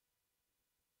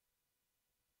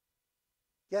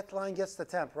 Get line gets the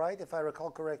temp, right? If I recall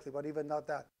correctly, but even not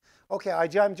that. Okay,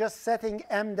 I'm just setting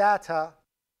m data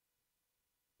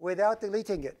without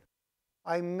deleting it.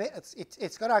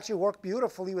 It's going to actually work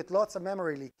beautifully with lots of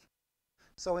memory leak.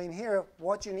 So in here,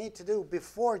 what you need to do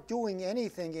before doing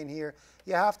anything in here,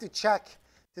 you have to check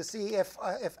to see if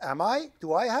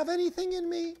do I have anything in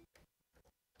me?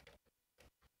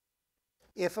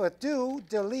 If I do,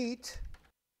 delete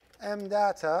m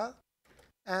data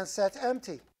and set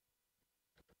empty.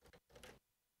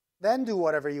 Then do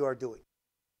whatever you are doing,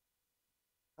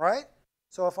 right?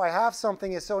 So if I have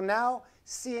something, so now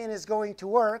cin is going to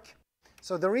work.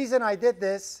 So the reason I did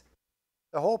this,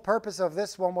 the whole purpose of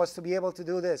this one was to be able to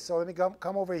do this. So let me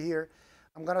come over here.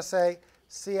 I'm going to say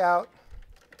cout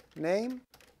name,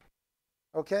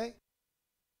 okay?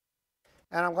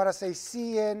 And I'm going to say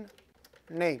cin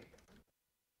name.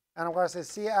 And I'm going to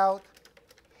say cout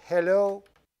hello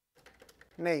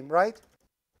name, right?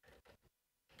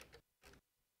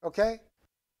 Okay?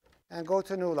 And go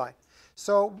to new line.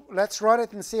 So let's run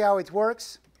it and see how it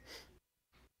works.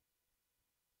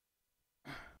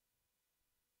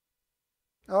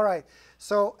 All right,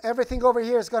 so everything over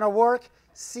here is going to work.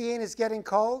 Cin is getting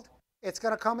called. It's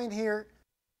going to come in here,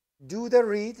 do the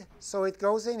read. So it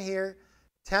goes in here.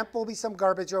 Temp will be some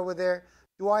garbage over there.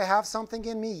 Do I have something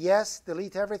in me? Yes.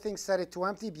 Delete everything, set it to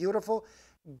empty. Beautiful.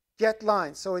 Get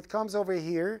line. So it comes over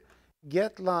here.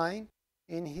 Get line.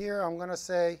 In here, I'm going to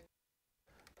say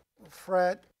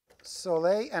Fred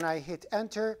Soleil, and I hit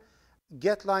enter.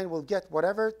 Get line will get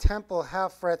whatever. Temp will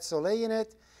have Fred Soleil in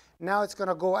it. Now it's going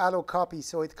to go allo copy.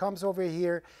 So it comes over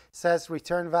here, says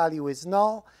return value is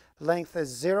null, length is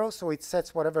 0, so it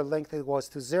sets whatever length it was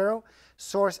to 0.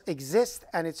 Source exists,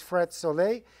 and it's Fred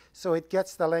Soleil, so it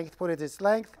gets the length, put it its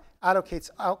length,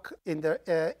 allocates out in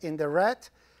the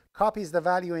ret, copies the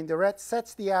value in the ret,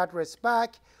 sets the address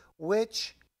back,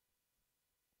 which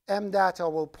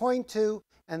mdata will point to,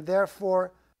 and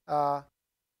therefore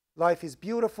life is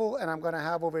beautiful, and I'm going to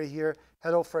have over here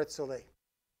hello Fred Soleil.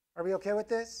 Are we okay with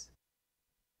this?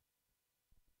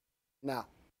 Now,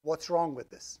 what's wrong with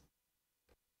this?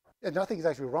 Nothing is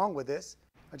actually wrong with this.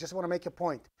 I just want to make a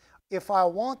point. If I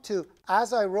want to,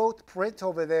 as I wrote print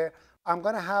over there, I'm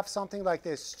going to have something like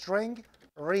this, string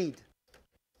read.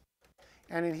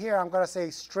 And in here, I'm going to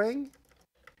say string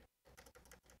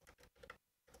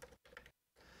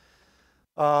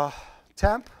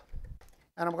temp.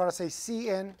 And I'm going to say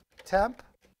cin temp.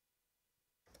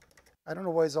 I don't know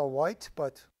why it's all white,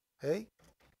 but hey.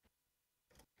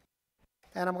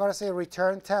 And I'm going to say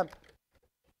return temp.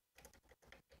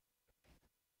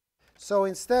 So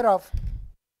instead of,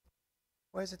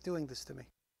 why is it doing this to me?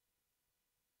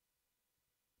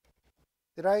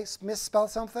 Did I misspell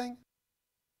something?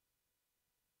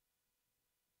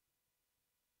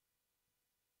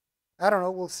 I don't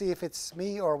know. We'll see if it's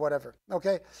me or whatever.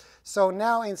 Okay. So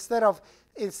now instead of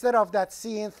that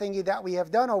cin thingy that we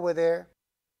have done over there,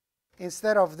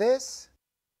 instead of this,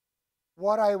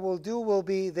 what I will do will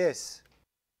be this.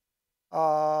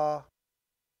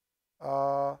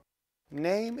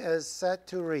 Name is set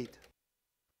to read.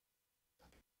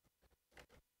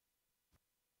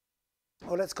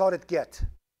 Oh, let's call it get.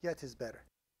 Get is better.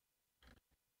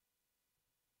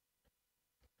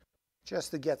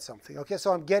 Just to get something. Okay,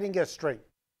 so I'm getting a string.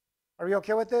 Are we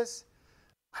okay with this?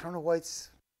 I don't know why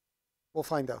it's, we'll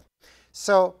find out.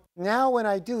 So now when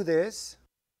I do this,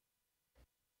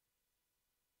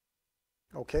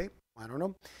 okay, I don't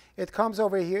know. It comes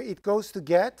over here. It goes to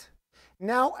get.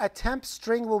 Now a temp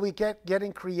string will be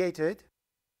getting created.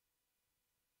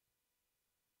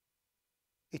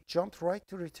 It jumped right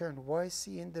to return. Why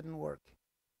cin didn't work?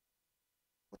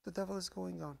 What the devil is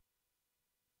going on?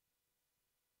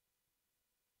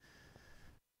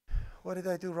 What did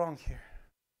I do wrong here?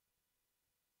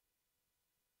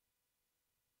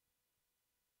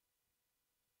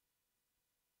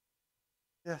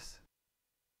 Yes.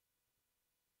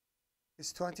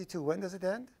 It's 22. When does it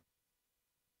end?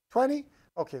 20?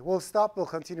 Okay, we'll stop. We'll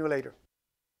continue later.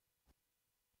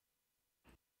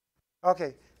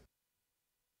 Okay.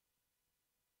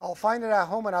 I'll find it at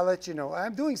home and I'll let you know.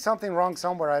 I'm doing something wrong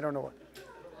somewhere. I don't know what.